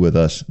to do with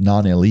us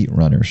non-elite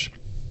runners?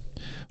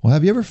 Well,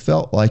 have you ever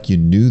felt like you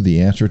knew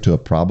the answer to a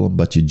problem,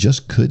 but you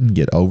just couldn't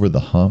get over the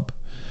hump?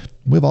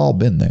 We've all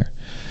been there.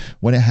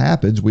 When it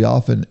happens, we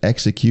often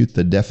execute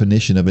the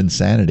definition of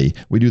insanity.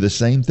 We do the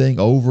same thing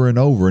over and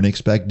over and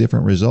expect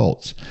different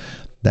results.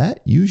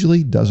 That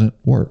usually doesn't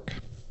work.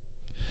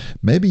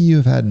 Maybe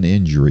you've had an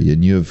injury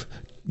and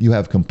you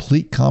have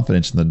complete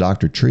confidence in the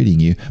doctor treating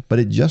you, but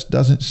it just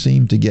doesn't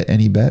seem to get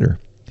any better.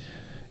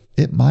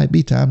 It might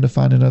be time to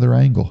find another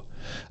angle.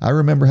 I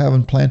remember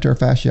having plantar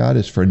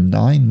fasciitis for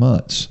 9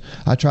 months.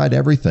 I tried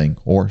everything,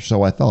 or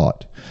so I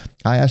thought.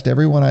 I asked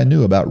everyone I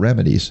knew about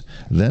remedies.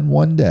 Then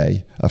one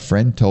day, a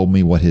friend told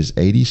me what his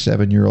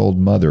 87-year-old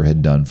mother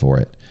had done for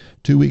it.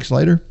 2 weeks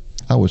later,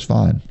 I was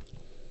fine.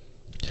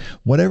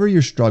 Whatever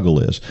your struggle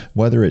is,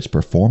 whether it's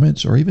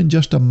performance or even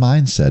just a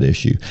mindset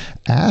issue,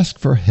 ask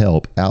for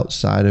help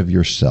outside of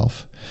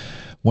yourself.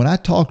 When I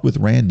talked with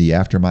Randy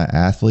after my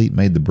athlete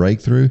made the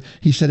breakthrough,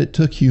 he said it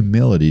took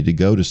humility to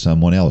go to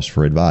someone else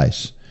for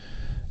advice.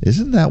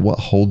 Isn't that what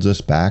holds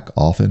us back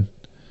often?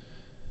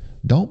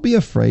 Don't be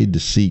afraid to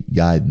seek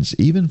guidance,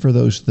 even for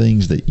those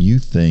things that you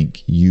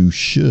think you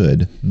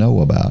should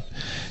know about.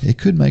 It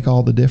could make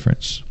all the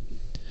difference.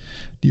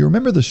 Do you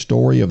remember the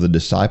story of the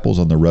disciples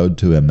on the road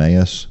to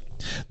Emmaus?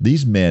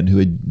 These men who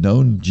had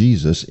known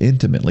Jesus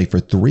intimately for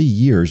 3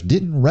 years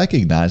didn't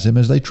recognize him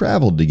as they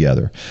traveled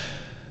together.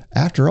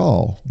 After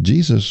all,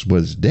 Jesus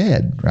was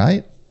dead,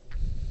 right?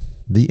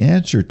 The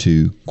answer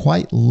to,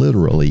 quite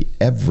literally,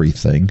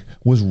 everything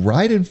was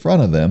right in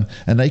front of them,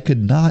 and they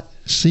could not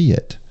see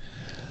it.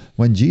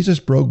 When Jesus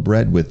broke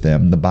bread with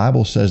them, the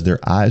Bible says their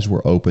eyes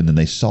were opened and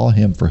they saw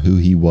him for who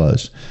he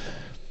was.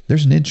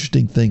 There's an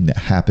interesting thing that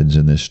happens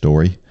in this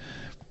story.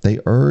 They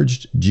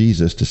urged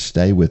Jesus to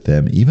stay with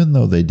them, even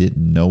though they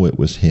didn't know it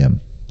was him.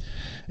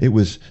 There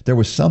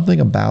was something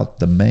about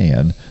the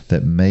man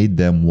that made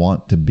them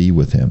want to be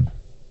with him.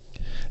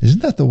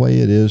 Isn't that the way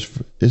it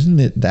is? Isn't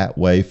it that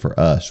way for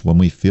us when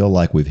we feel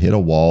like we've hit a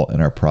wall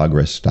and our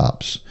progress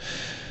stops?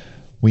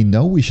 We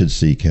know we should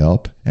seek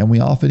help, and we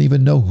often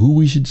even know who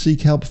we should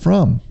seek help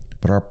from,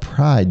 but our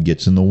pride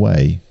gets in the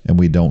way and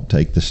we don't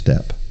take the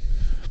step.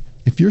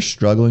 If you're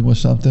struggling with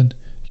something,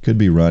 it could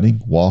be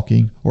running,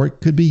 walking, or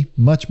it could be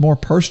much more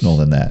personal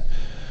than that.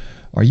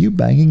 Are you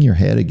banging your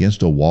head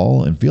against a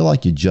wall and feel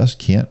like you just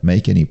can't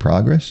make any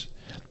progress?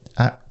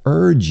 I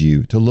urge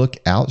you to look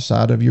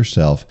outside of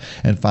yourself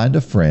and find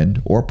a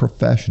friend or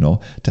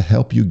professional to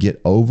help you get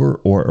over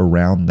or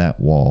around that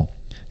wall.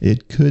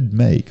 It could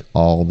make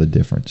all the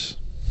difference.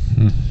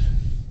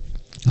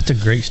 That's a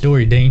great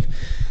story, Dean.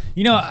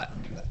 You know,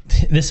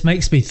 this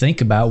makes me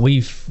think about,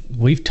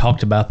 we've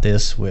talked about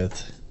this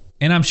with,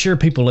 and I'm sure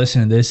people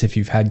listening to this, if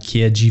you've had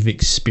kids, you've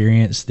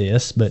experienced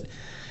this, but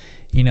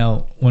you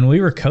know, when we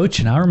were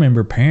coaching, I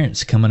remember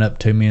parents coming up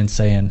to me and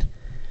saying,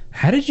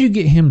 "How did you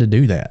get him to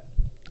do that?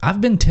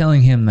 I've been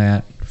telling him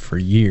that for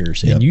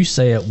years, and you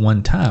say it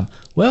one time."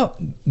 Well,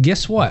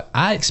 guess what?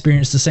 I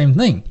experienced the same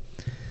thing.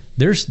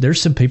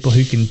 There's some people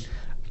who can,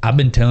 I've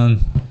been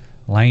telling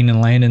Lane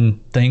and Landon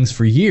things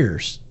for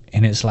years,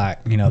 and it's like,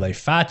 you know, they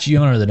fight you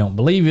on it, or they don't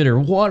believe it, or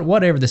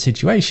whatever the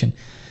situation,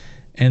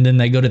 and then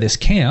they go to this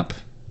camp,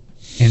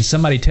 and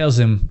somebody tells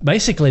them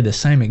basically the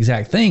same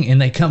exact thing,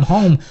 and they come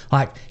home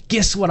like,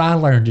 "Guess what I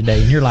learned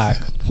today?" And you're like,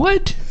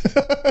 "What?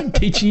 I've been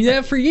teaching you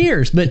that for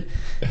years." But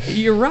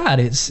you're right.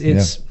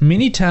 It's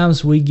many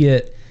times we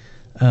get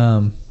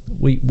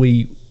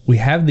we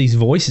have these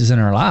voices in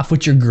our life,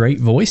 which are great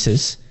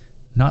voices.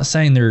 Not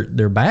saying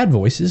they're bad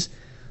voices,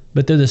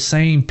 but they're the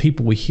same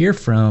people we hear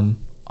from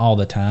all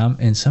the time,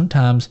 and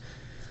sometimes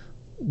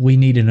we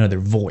need another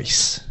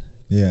voice.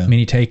 Yeah. I mean,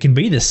 it can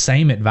be the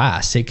same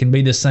advice, it can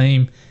be the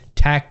same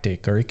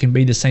tactic, or it can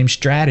be the same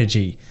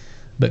strategy,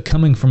 but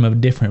coming from a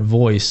different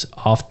voice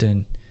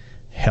often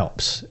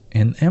helps.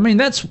 And I mean,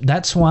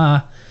 that's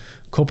why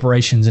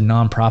corporations and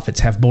nonprofits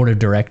have board of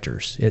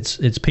directors.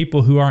 It's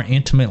people who are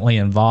intimately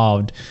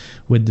involved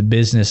with the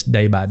business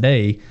day by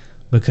day,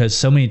 because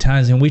so many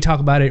times, and we talk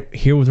about it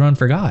here with Run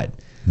for God,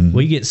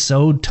 we get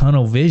so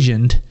tunnel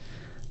visioned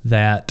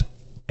that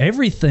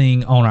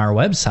everything on our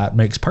website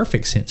makes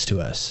perfect sense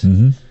to us.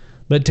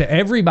 But to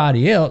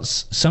everybody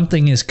else,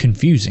 something is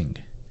confusing.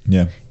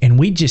 Yeah. And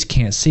we just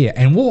can't see it.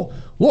 And we'll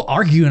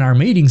argue in our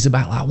meetings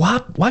about,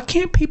 like, why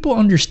can't people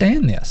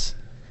understand this?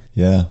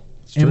 Yeah.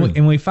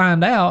 And we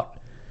find out,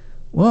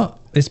 well,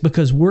 it's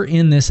because we're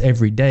in this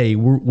every day.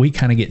 We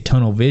kind of get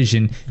tunnel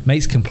vision. It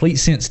makes complete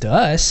sense to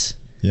us.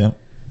 Yeah.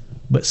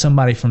 But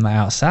somebody from the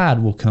outside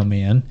will come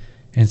in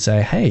and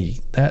say, "Hey,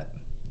 that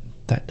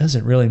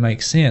doesn't really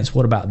make sense.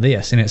 What about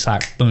this?" And it's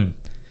like, boom,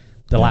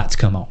 the lights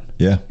come on.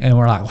 Yeah. And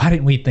we're like, why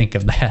didn't we think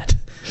of that?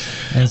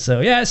 And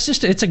so, yeah,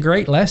 it's a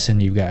great lesson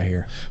you've got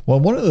here. Well,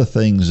 one of the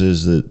things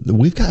is that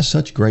we've got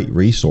such great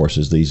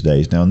resources these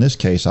days. Now, in this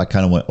case, I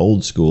kind of went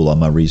old school on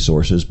my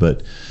resources,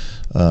 but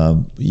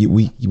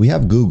we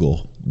have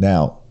Google.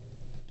 Now,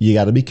 you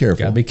got to be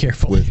careful. Got to be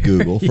careful with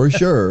Google for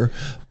sure.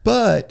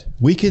 But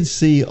we can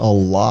see a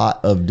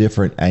lot of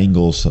different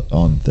angles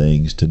on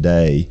things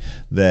today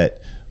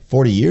that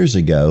 40 years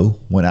ago,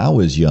 when I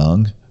was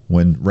young,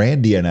 when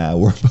Randy and I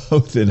were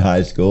both in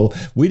high school,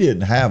 we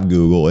didn't have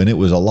Google, and it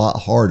was a lot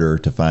harder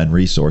to find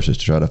resources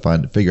to try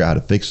to figure out how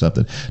to fix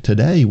something.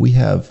 Today, we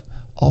have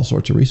all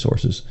sorts of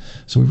resources.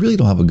 So we really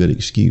don't have a good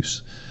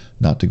excuse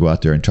not to go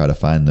out there and try to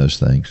find those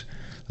things.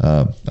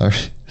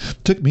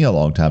 Took me a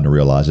long time to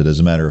realize it. As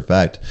a matter of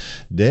fact,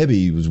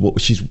 Debbie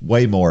she's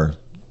way more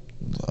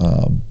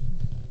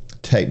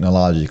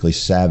technologically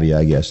savvy,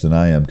 I guess, than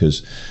I am,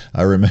 because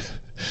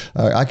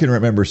I can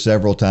remember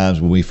several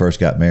times when we first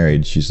got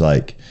married. She's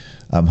like,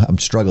 I'm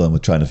struggling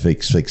with trying to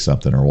fix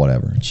something or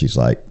whatever. And she's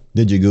like,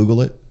 did you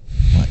Google it?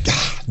 I'm like,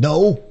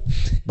 no,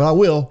 but I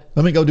will.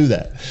 Let me go do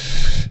that.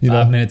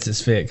 5 minutes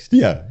is fixed.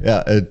 Yeah.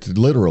 It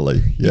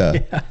literally.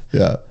 Yeah.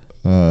 Yeah.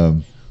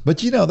 But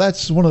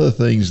that's one of the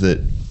things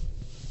that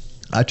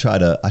I try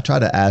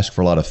to ask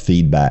for a lot of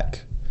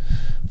feedback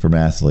from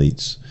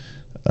athletes,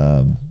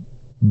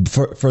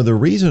 for the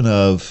reason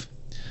of,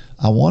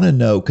 I want to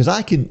know, because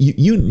I can,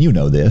 you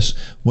know this,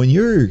 when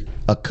you're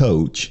a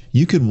coach,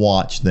 you can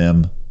watch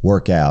them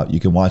work out, you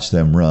can watch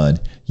them run,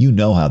 you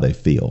know how they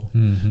feel.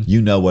 Mm-hmm.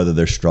 You know whether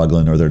they're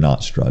struggling or they're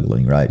not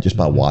struggling, right? Just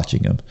by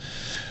watching them.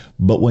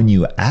 But when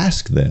you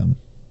ask them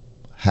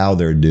how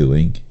they're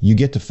doing, you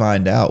get to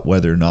find out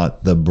whether or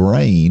not the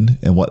brain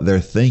and what they're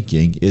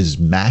thinking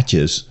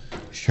matches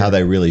how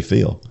they really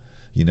feel,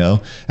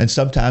 and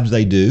sometimes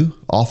they do,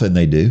 often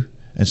they do,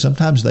 and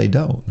sometimes they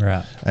don't.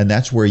 Right. And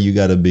that's where you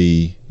kind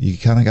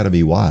of got to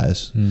be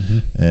wise.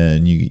 Mm-hmm.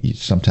 And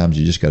sometimes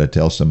you just got to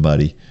tell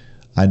somebody,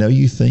 I know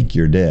you think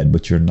you're dead,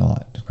 but you're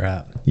not.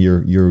 Right.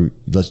 And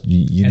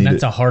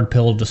that's a hard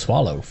pill to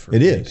swallow for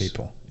many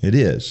people. It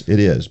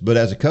is. But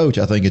as a coach,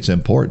 I think it's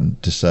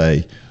important to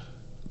say,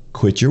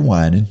 quit your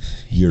whining.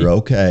 You're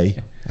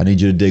okay. I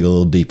need you to dig a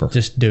little deeper.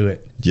 Just do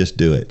it.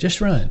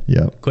 Just run.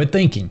 Yeah. Quit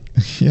thinking.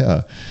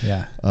 Yeah.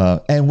 Yeah.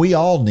 And we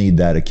all need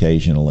that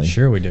occasionally.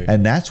 Sure we do.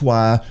 And that's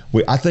why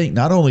I think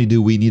not only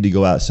do we need to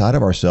go outside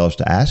of ourselves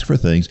to ask for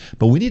things,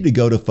 but we need to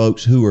go to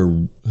folks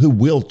who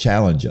will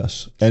challenge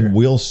us and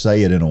will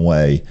say it in a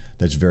way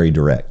that's very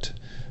direct.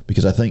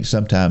 Because I think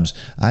sometimes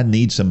I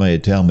need somebody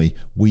to tell me,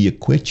 will you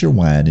quit your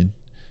whining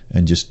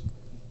and just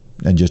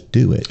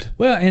do it.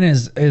 Well, and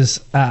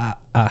as I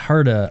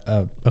heard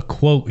a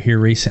quote here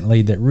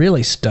recently that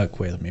really stuck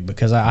with me,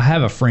 because I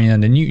have a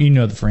friend, and you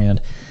know the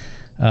friend,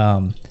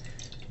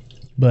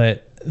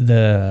 but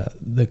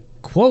the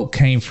quote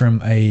came from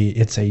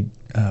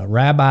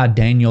Rabbi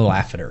Daniel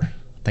Lafeter. I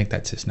think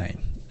that's his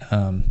name.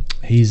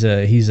 He's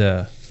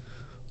a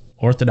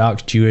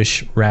Orthodox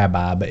Jewish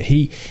rabbi, but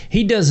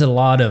he does a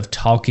lot of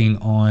talking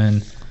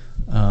on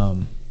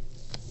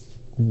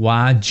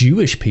why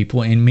Jewish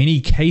people, in many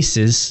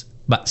cases,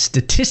 but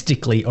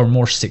statistically, are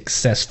more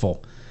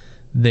successful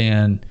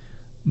than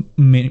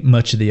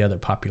much of the other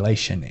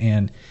population.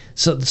 And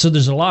so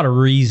there's a lot of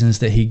reasons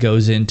that he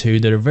goes into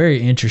that are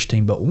very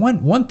interesting. But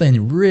one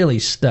thing really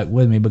stuck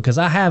with me, because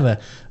I have a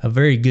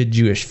very good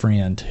Jewish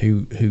friend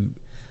who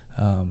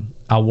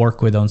I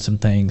work with on some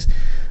things.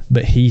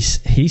 But he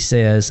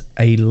says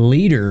a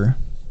leader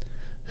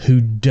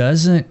who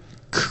doesn't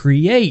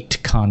create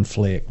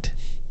conflict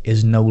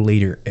is no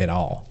leader at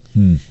all.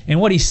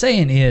 And what he's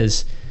saying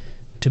is,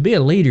 to be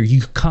a leader,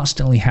 you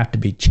constantly have to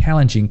be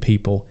challenging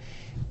people,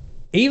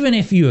 even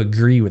if you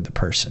agree with the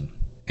person.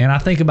 And I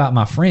think about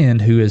my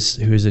friend who is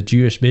a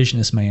Jewish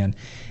businessman,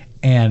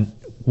 and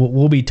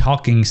we'll be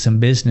talking some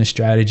business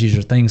strategies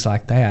or things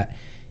like that.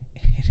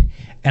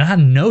 And I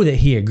know that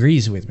he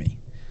agrees with me,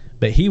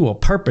 but he will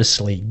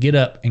purposely get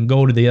up and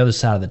go to the other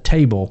side of the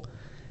table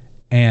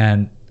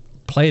and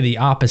play the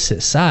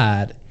opposite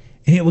side.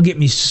 And it will get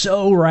me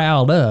so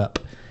riled up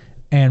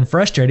and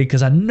frustrated,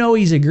 because I know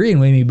he's agreeing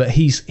with me, but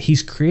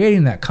he's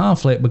creating that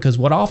conflict, because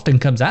what often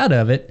comes out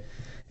of it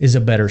is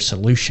a better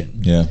solution.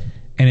 Yeah.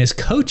 And as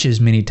coaches,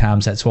 many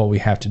times that's what we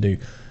have to do.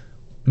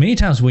 Many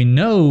times we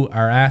know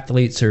our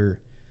athletes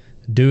are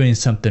doing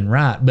something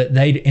right, but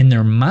they, in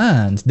their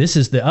minds, this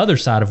is the other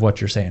side of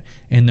what you're saying.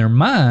 In their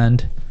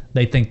mind,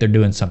 they think they're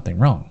doing something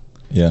wrong.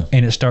 Yeah.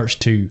 And it starts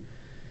to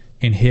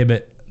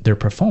inhibit their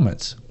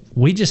performance.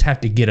 We just have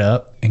to get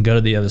up and go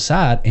to the other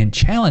side and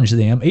challenge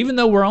them, even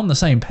though we're on the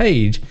same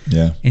page.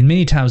 Yeah. And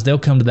many times they'll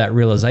come to that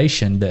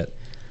realization that,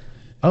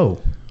 and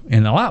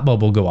the light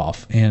bulb will go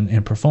off,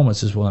 and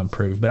performances will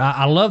improve. But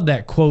I love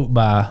that quote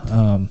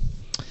by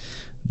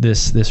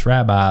this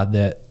rabbi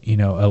that,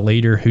 a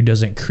leader who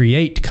doesn't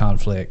create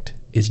conflict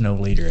is no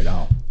leader at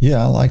all.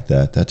 Yeah, I like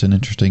that. That's an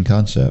interesting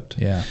concept.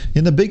 Yeah.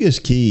 And the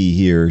biggest key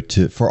here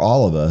for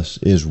all of us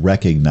is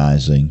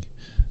recognizing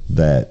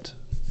that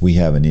we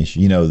have an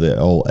issue. The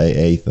old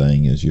AA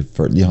thing is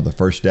the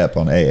first step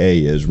on AA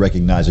is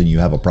recognizing you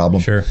have a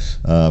problem. Sure.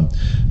 And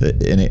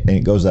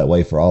it goes that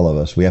way for all of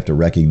us. We have to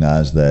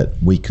recognize that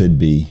we could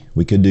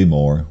do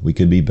more, we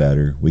could be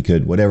better, we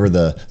could, whatever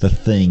the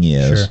thing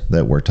is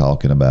that we're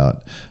talking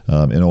about.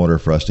 In order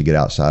for us to get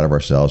outside of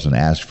ourselves and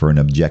ask for an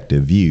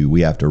objective view,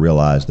 we have to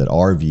realize that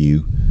our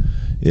view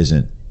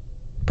isn't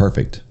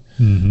perfect.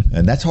 Mm-hmm.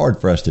 And that's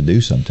hard for us to do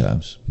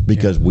sometimes,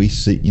 because we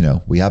see,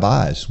 we have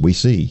eyes, we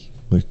see.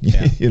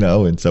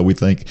 And so we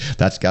think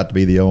that's got to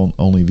be the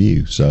only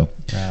view. So,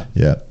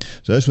 yeah.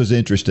 So this was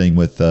interesting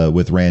with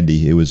Randy.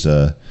 He was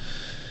a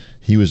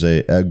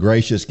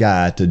gracious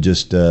guy to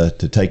just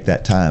to take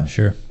that time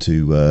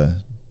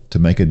to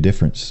make a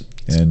difference.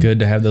 It's good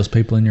to have those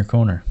people in your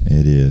corner.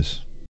 It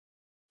is.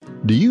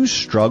 Do you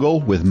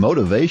struggle with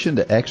motivation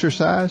to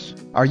exercise?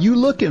 Are you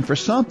looking for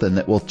something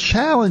that will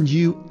challenge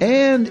you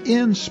and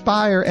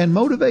inspire and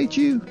motivate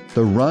you?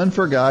 The Run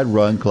for God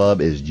Run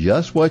Club is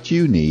just what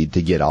you need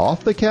to get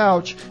off the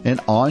couch and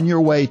on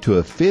your way to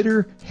a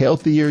fitter,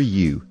 healthier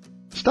you.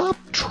 Stop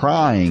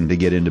trying to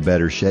get into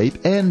better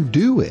shape and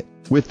do it.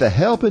 With the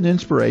help and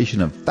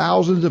inspiration of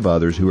thousands of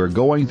others who are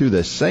going through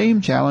the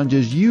same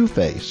challenges you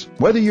face.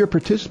 Whether you're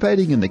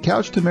participating in the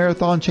Couch to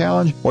Marathon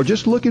Challenge or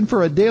just looking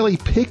for a daily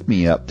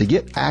pick-me-up to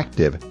get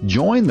active,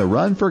 join the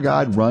Run for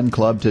God Run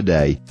Club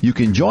today. You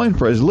can join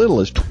for as little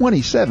as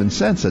 27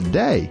 cents a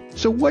day.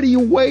 So what are you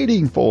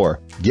waiting for?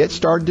 Get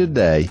started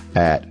today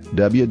at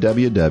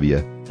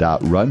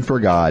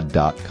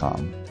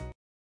www.runforgod.com.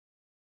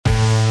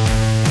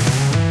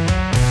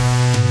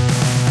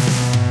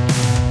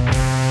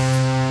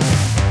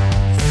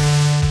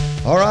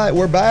 All right,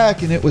 we're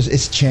back, and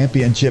it's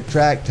championship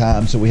track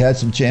time. So we had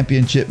some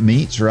championship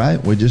meets,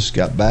 right? We just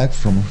got back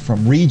from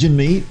region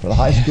meet for the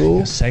high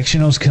school.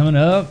 Sectionals coming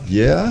up.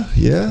 Yeah.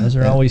 Those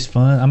are always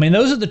fun. I mean,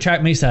 those are the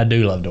track meets I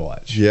do love to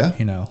watch.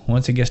 Yeah.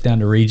 Once it gets down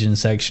to region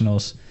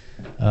sectionals,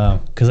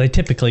 because they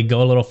typically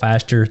go a little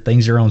faster.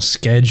 Things are on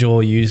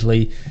schedule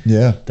usually.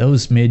 Yeah.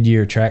 Those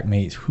mid-year track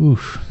meets,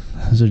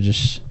 those are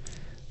just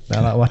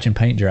about like watching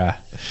paint dry.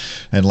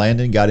 And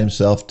Landon got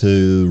himself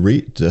to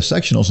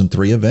sectionals in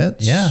 3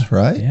 events. Yeah.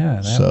 Right?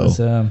 Yeah.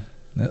 That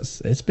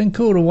was it's been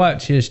cool to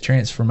watch his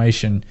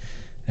transformation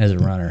as a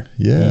runner.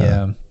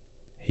 Yeah.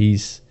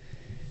 He's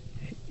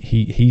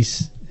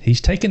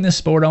taken this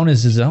sport on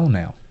as his own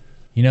now.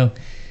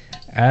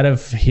 Out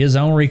of his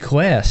own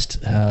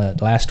request,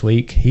 last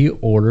week he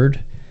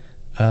ordered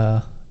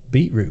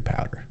beetroot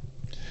powder.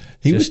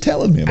 He was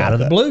telling me about out of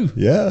that. the blue.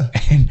 Yeah.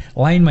 And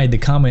Lane made the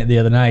comment the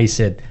other night. He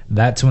said,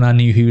 "That's when I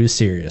knew he was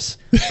serious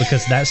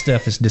because that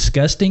stuff is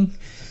disgusting."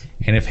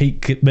 And if he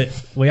could, but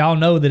we all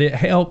know that it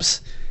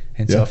helps.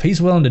 And so if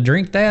he's willing to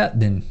drink that,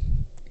 then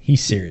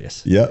he's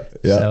serious. Yeah.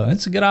 So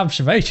it's a good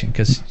observation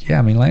because,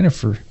 Lane,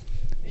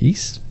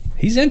 he's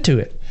into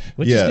it,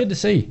 which is good to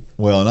see.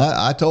 Well, and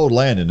I told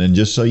Landon, and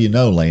just so you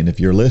know, Lane,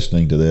 if you're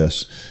listening to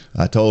this,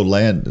 I told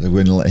Landon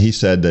when he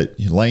said that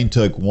Lane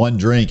took one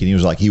drink and he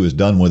was like he was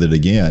done with it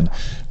again,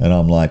 and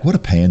I'm like, what a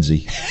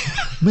pansy,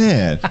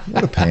 man,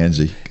 what a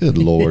pansy. Good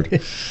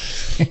Lord.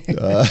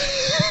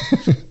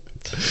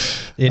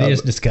 It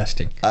is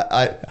disgusting.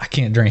 I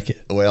can't drink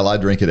it. Well, I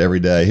drink it every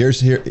day.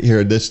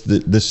 Here.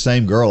 This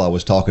same girl I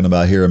was talking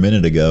about here a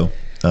minute ago,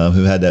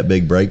 who had that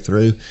big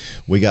breakthrough.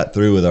 We got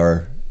through with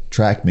our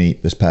track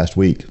meet this past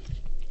week,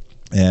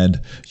 and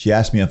she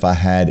asked me if I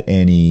had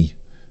any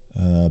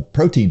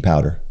protein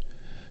powder.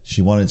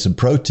 She wanted some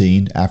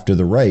protein after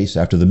the race,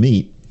 after the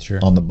meet,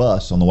 on the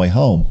bus on the way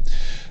home.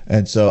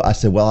 And so I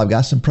said, well, I've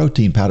got some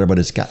protein powder, but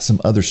it's got some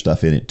other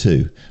stuff in it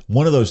too.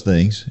 One of those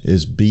things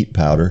is beet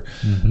powder,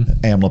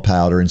 amla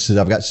powder, and so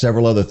I've got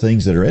several other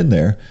things that are in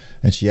there.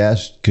 And she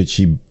asked, could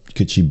she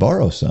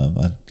borrow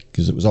some?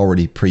 Because it was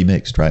already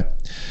pre-mixed, right?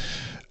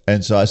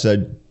 And so I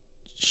said,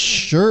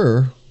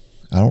 sure.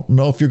 I don't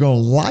know if you're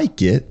going to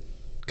like it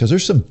because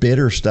there's some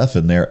bitter stuff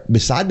in there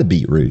beside the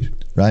beetroot,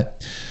 right?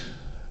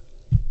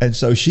 And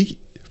so she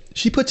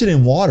puts it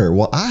in water.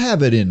 Well, I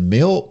have it in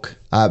milk.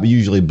 I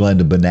usually blend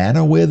a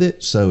banana with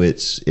it, so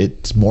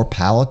it's more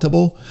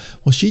palatable.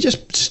 Well, she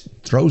just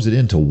throws it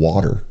into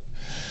water.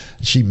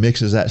 She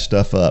mixes that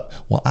stuff up.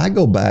 Well, I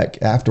go back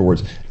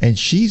afterwards, and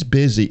she's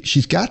busy.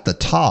 She's got the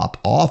top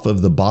off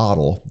of the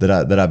bottle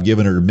that I've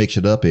given her to mix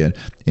it up in,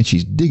 and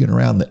she's digging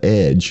around the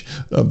edge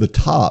of the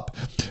top,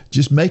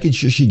 just making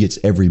sure she gets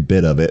every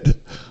bit of it.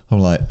 I'm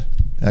like,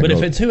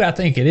 if it's who I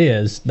think it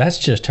is, that's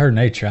just her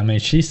nature. I mean,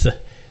 she's the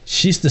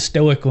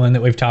stoic one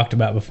that we've talked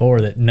about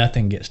before, that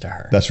nothing gets to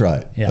her. That's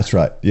right. Yeah. That's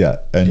right. Yeah.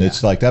 And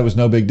it's like, that was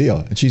no big deal.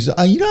 And she's,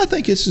 I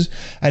think this is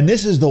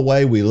the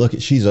way we look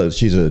at, she's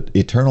an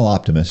eternal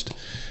optimist.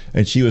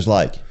 And she was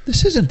like,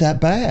 this isn't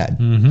that bad.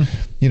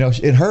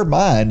 Mm-hmm. In her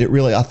mind,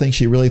 I think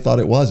she really thought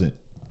it wasn't.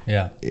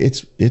 Yeah.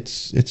 It's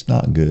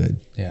not good.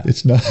 Yeah.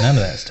 It's not. None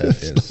of that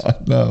stuff is.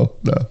 No.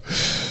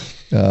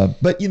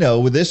 But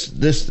with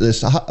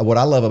this, what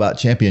I love about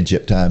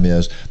championship time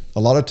is a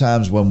lot of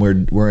times when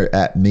we're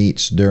at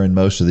meets during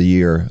most of the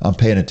year, I'm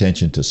paying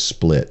attention to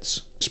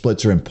splits.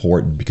 Splits are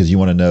important because you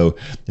want to know,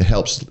 it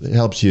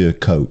helps you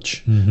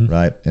coach,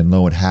 right? And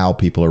knowing how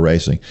people are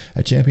racing.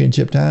 At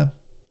championship time,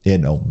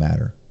 it don't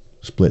matter.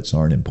 Splits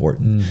aren't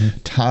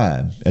important.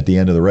 Time at the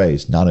end of the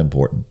race, not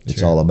important.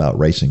 It's all about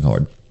racing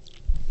hard.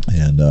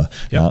 And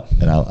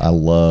I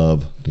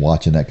love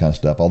watching that kind of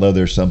stuff. Although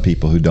there's some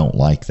people who don't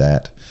like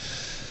that.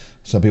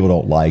 Some people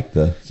don't like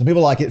some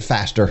people like it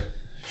faster.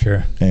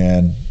 Sure.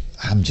 And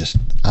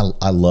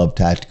I love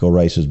tactical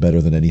races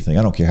better than anything.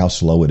 I don't care how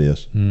slow it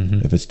is.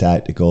 If it's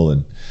tactical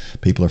and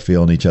people are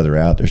feeling each other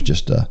out, there's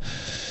just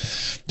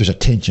there's a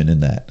tension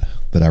in that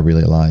I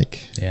really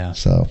like. Yeah.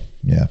 So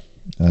yeah.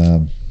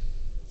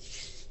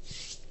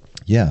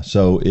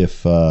 So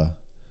if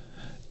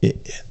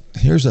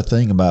here's the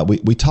thing about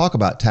we talk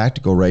about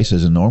tactical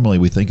races, and normally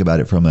we think about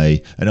it from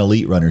an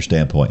elite runner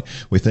standpoint.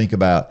 We think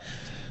about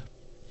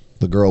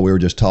the girl we were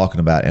just talking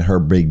about, and her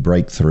big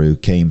breakthrough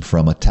came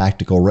from a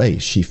tactical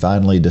race. She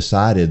finally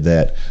decided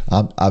that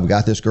I've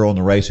got this girl in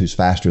the race who's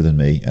faster than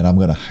me, and I'm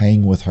going to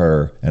hang with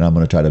her, and I'm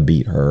going to try to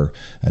beat her,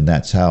 and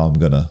that's how I'm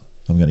going to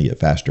get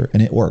faster.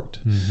 And it worked.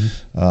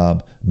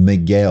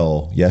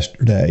 Miguel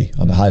yesterday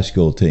on the high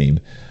school team,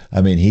 I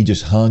mean, he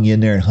just hung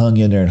in there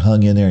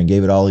and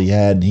gave it all he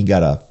had, and he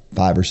got a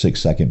 5 or 6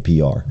 second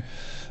PR.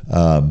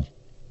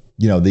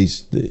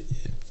 These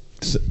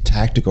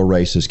tactical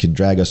races can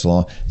drag us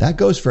along. That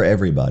goes for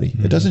everybody.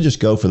 It doesn't just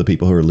go for the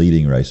people who are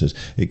leading races.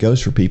 It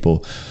goes for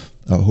people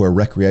who are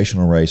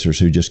recreational racers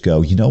who just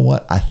go, you know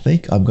what? I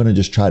think I'm going to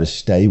just try to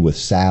stay with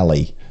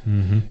Sally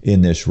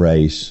in this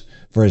race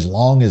for as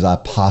long as I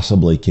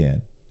possibly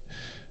can.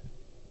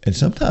 And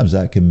sometimes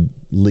that can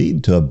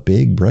lead to a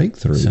big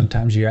breakthrough.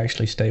 Sometimes you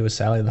actually stay with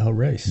Sally the whole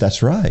race.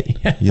 That's right.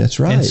 That's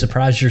right. And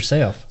surprise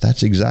yourself.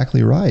 That's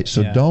exactly right.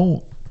 So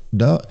don't,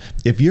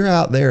 if you're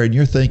out there and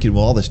you're thinking,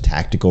 well, all this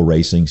tactical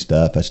racing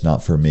stuff, that's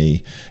not for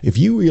me. If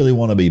you really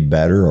want to be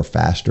better or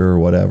faster or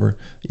whatever,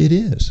 it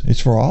is. It's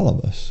for all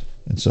of us.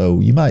 And so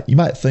you might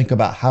think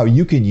about how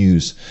you can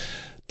use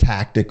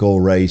tactical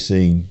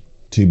racing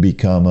to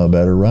become a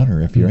better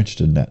runner if you're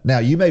interested in that. Now,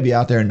 you may be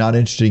out there and not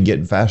interested in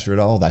getting faster at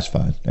all. That's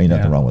fine. Ain't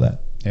nothing wrong with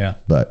that. Yeah.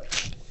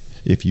 But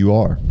if you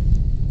are.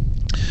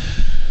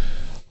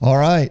 All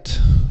right.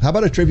 How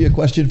about a trivia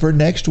question for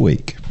next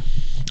week?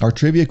 Our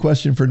trivia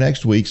question for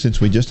next week, since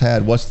we just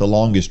had what's the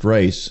longest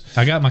race.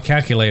 I got my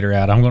calculator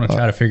out. I'm going to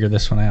try to figure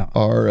this one out.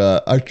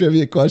 Our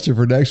trivia question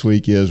for next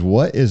week is,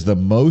 what is the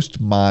most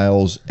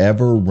miles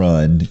ever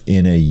run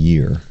in a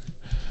year?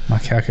 My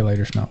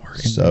calculator's not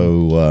working.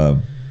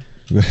 So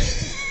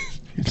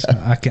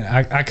I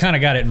kind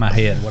of got it in my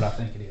head what I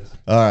think it is.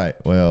 All right.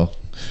 Well,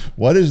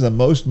 what is the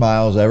most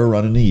miles ever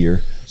run in a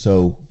year?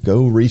 So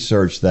go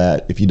research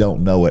that if you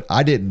don't know it.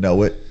 I didn't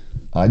know it.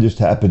 I just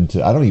happened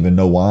to, I don't even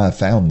know why I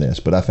found this,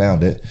 but I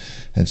found it.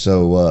 And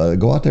so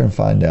go out there and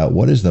find out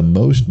what is the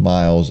most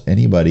miles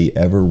anybody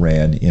ever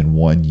ran in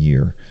 1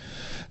 year.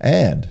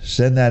 And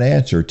send that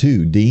answer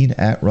to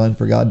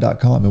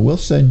dean@runforgod.com, and we'll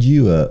send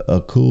you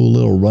a cool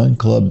little Run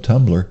Club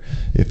tumbler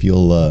if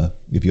you'll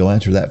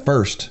answer that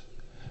first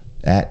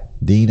at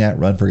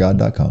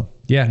dean@runforgod.com.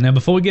 Yeah. Now,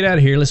 before we get out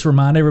of here, let's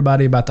remind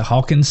everybody about the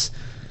Hawkins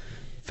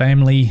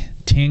Family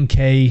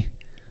 10K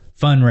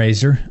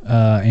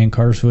fundraiser in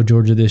Cartersville,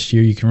 Georgia this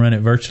year. You can run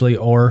it virtually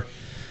or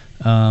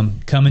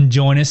come and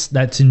join us.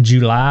 That's in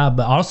July,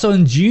 but also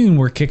in June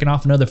we're kicking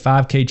off another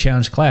 5K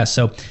challenge class.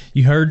 So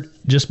you heard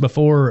just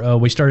before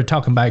we started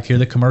talking back here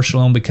the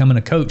commercial on becoming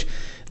a coach.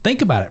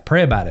 Think about it,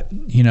 pray about it.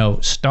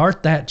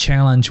 Start that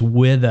challenge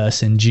with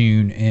us in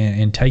June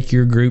and take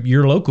your group,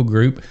 your local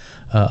group,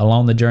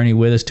 along the journey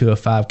with us to a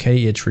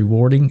 5K. It's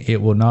rewarding.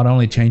 It will not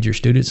only change your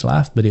student's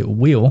life, but it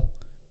will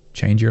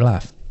change your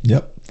life.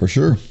 Yep, for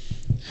sure.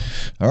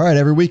 All right,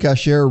 every week I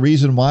share a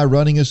reason why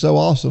running is so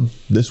awesome.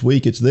 This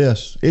week it's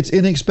this. It's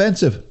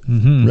inexpensive.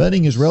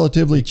 Running is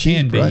relatively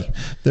cheap, right?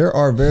 There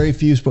are very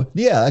few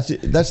that's the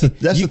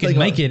thing. You can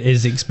make it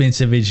as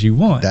expensive as you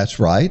want. That's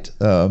right.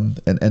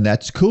 And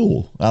that's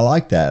cool. I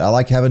like that. I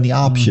like having the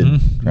option,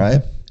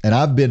 right? And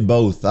I've been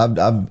both. I've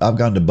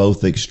gone to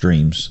both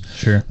extremes.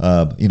 Sure.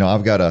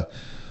 I've got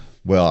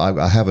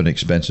I have an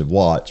expensive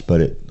watch,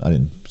 but I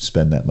didn't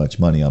spend that much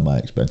money on my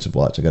expensive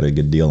watch. I got a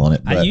good deal on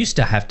it. I used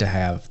to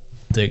have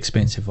the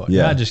expensive watch.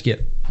 Yeah. I just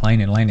get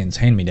Lane and Landon's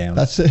hand-me-down.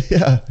 That's it.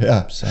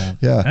 Yeah. So,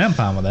 yeah. I'm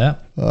fine with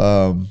that.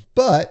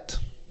 But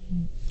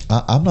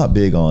I'm not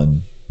big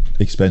on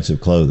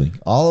expensive clothing.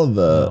 All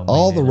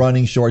the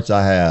running shorts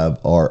I have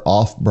are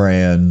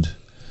off-brand,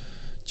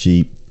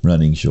 cheap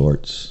running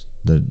shorts.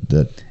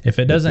 If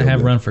it doesn't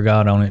have Run for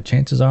God on it,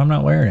 chances are I'm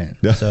not wearing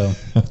it. So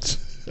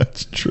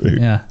that's true.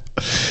 Yeah.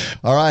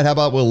 All right. How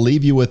about we'll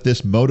leave you with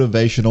this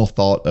motivational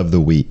thought of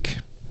the week.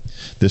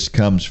 This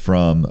comes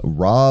from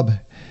Rob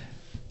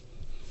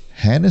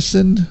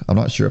Hannison. I'm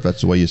not sure if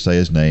that's the way you say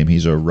his name.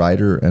 He's a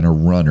writer and a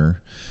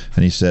runner.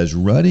 And he says,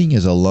 running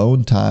is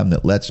alone time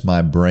that lets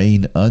my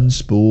brain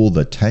unspool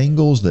the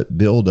tangles that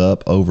build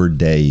up over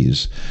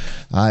days.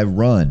 I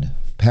run,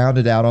 pound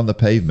it out on the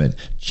pavement,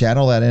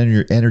 channel that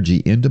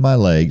energy into my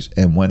legs,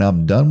 and when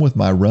I'm done with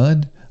my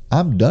run,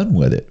 I'm done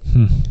with it.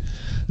 Isn't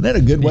that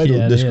a good way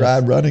to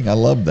describe running? I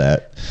love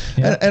that.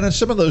 Yeah. And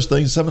some of those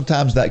things,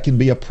 sometimes that can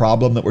be a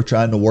problem that we're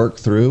trying to work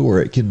through,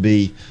 or it can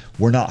be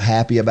we're not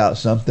happy about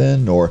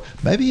something, or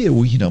maybe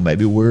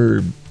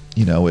we're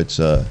it's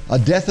a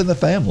death in the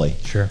family.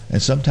 Sure. And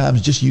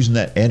sometimes just using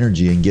that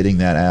energy and getting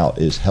that out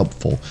is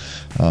helpful.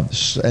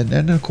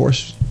 And of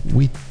course,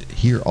 we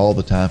hear all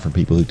the time from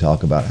people who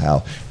talk about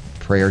how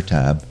prayer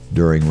time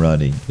during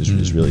running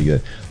is really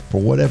good. For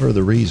whatever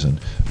the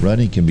reason,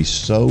 running can be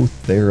so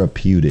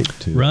therapeutic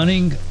to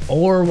running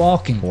or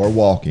walking.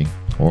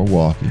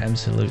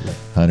 Absolutely.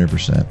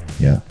 100%.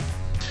 Yeah.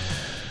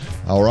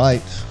 All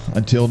right.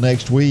 Until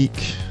next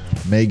week,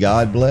 may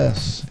God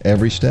bless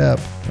every step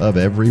of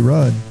every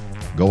run.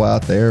 go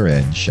out there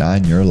and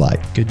shine your light.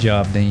 Good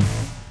job, Dean.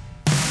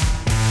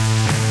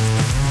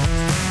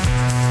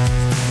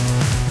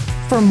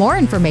 For more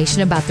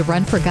information about the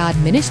Run for God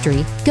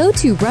ministry, go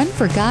to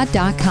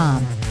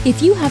runforgod.com.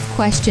 If you have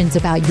questions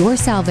about your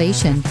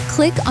salvation,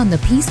 click on the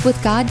Peace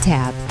with God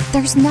tab.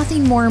 There's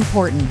nothing more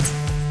important.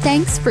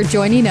 Thanks for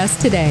joining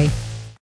us today.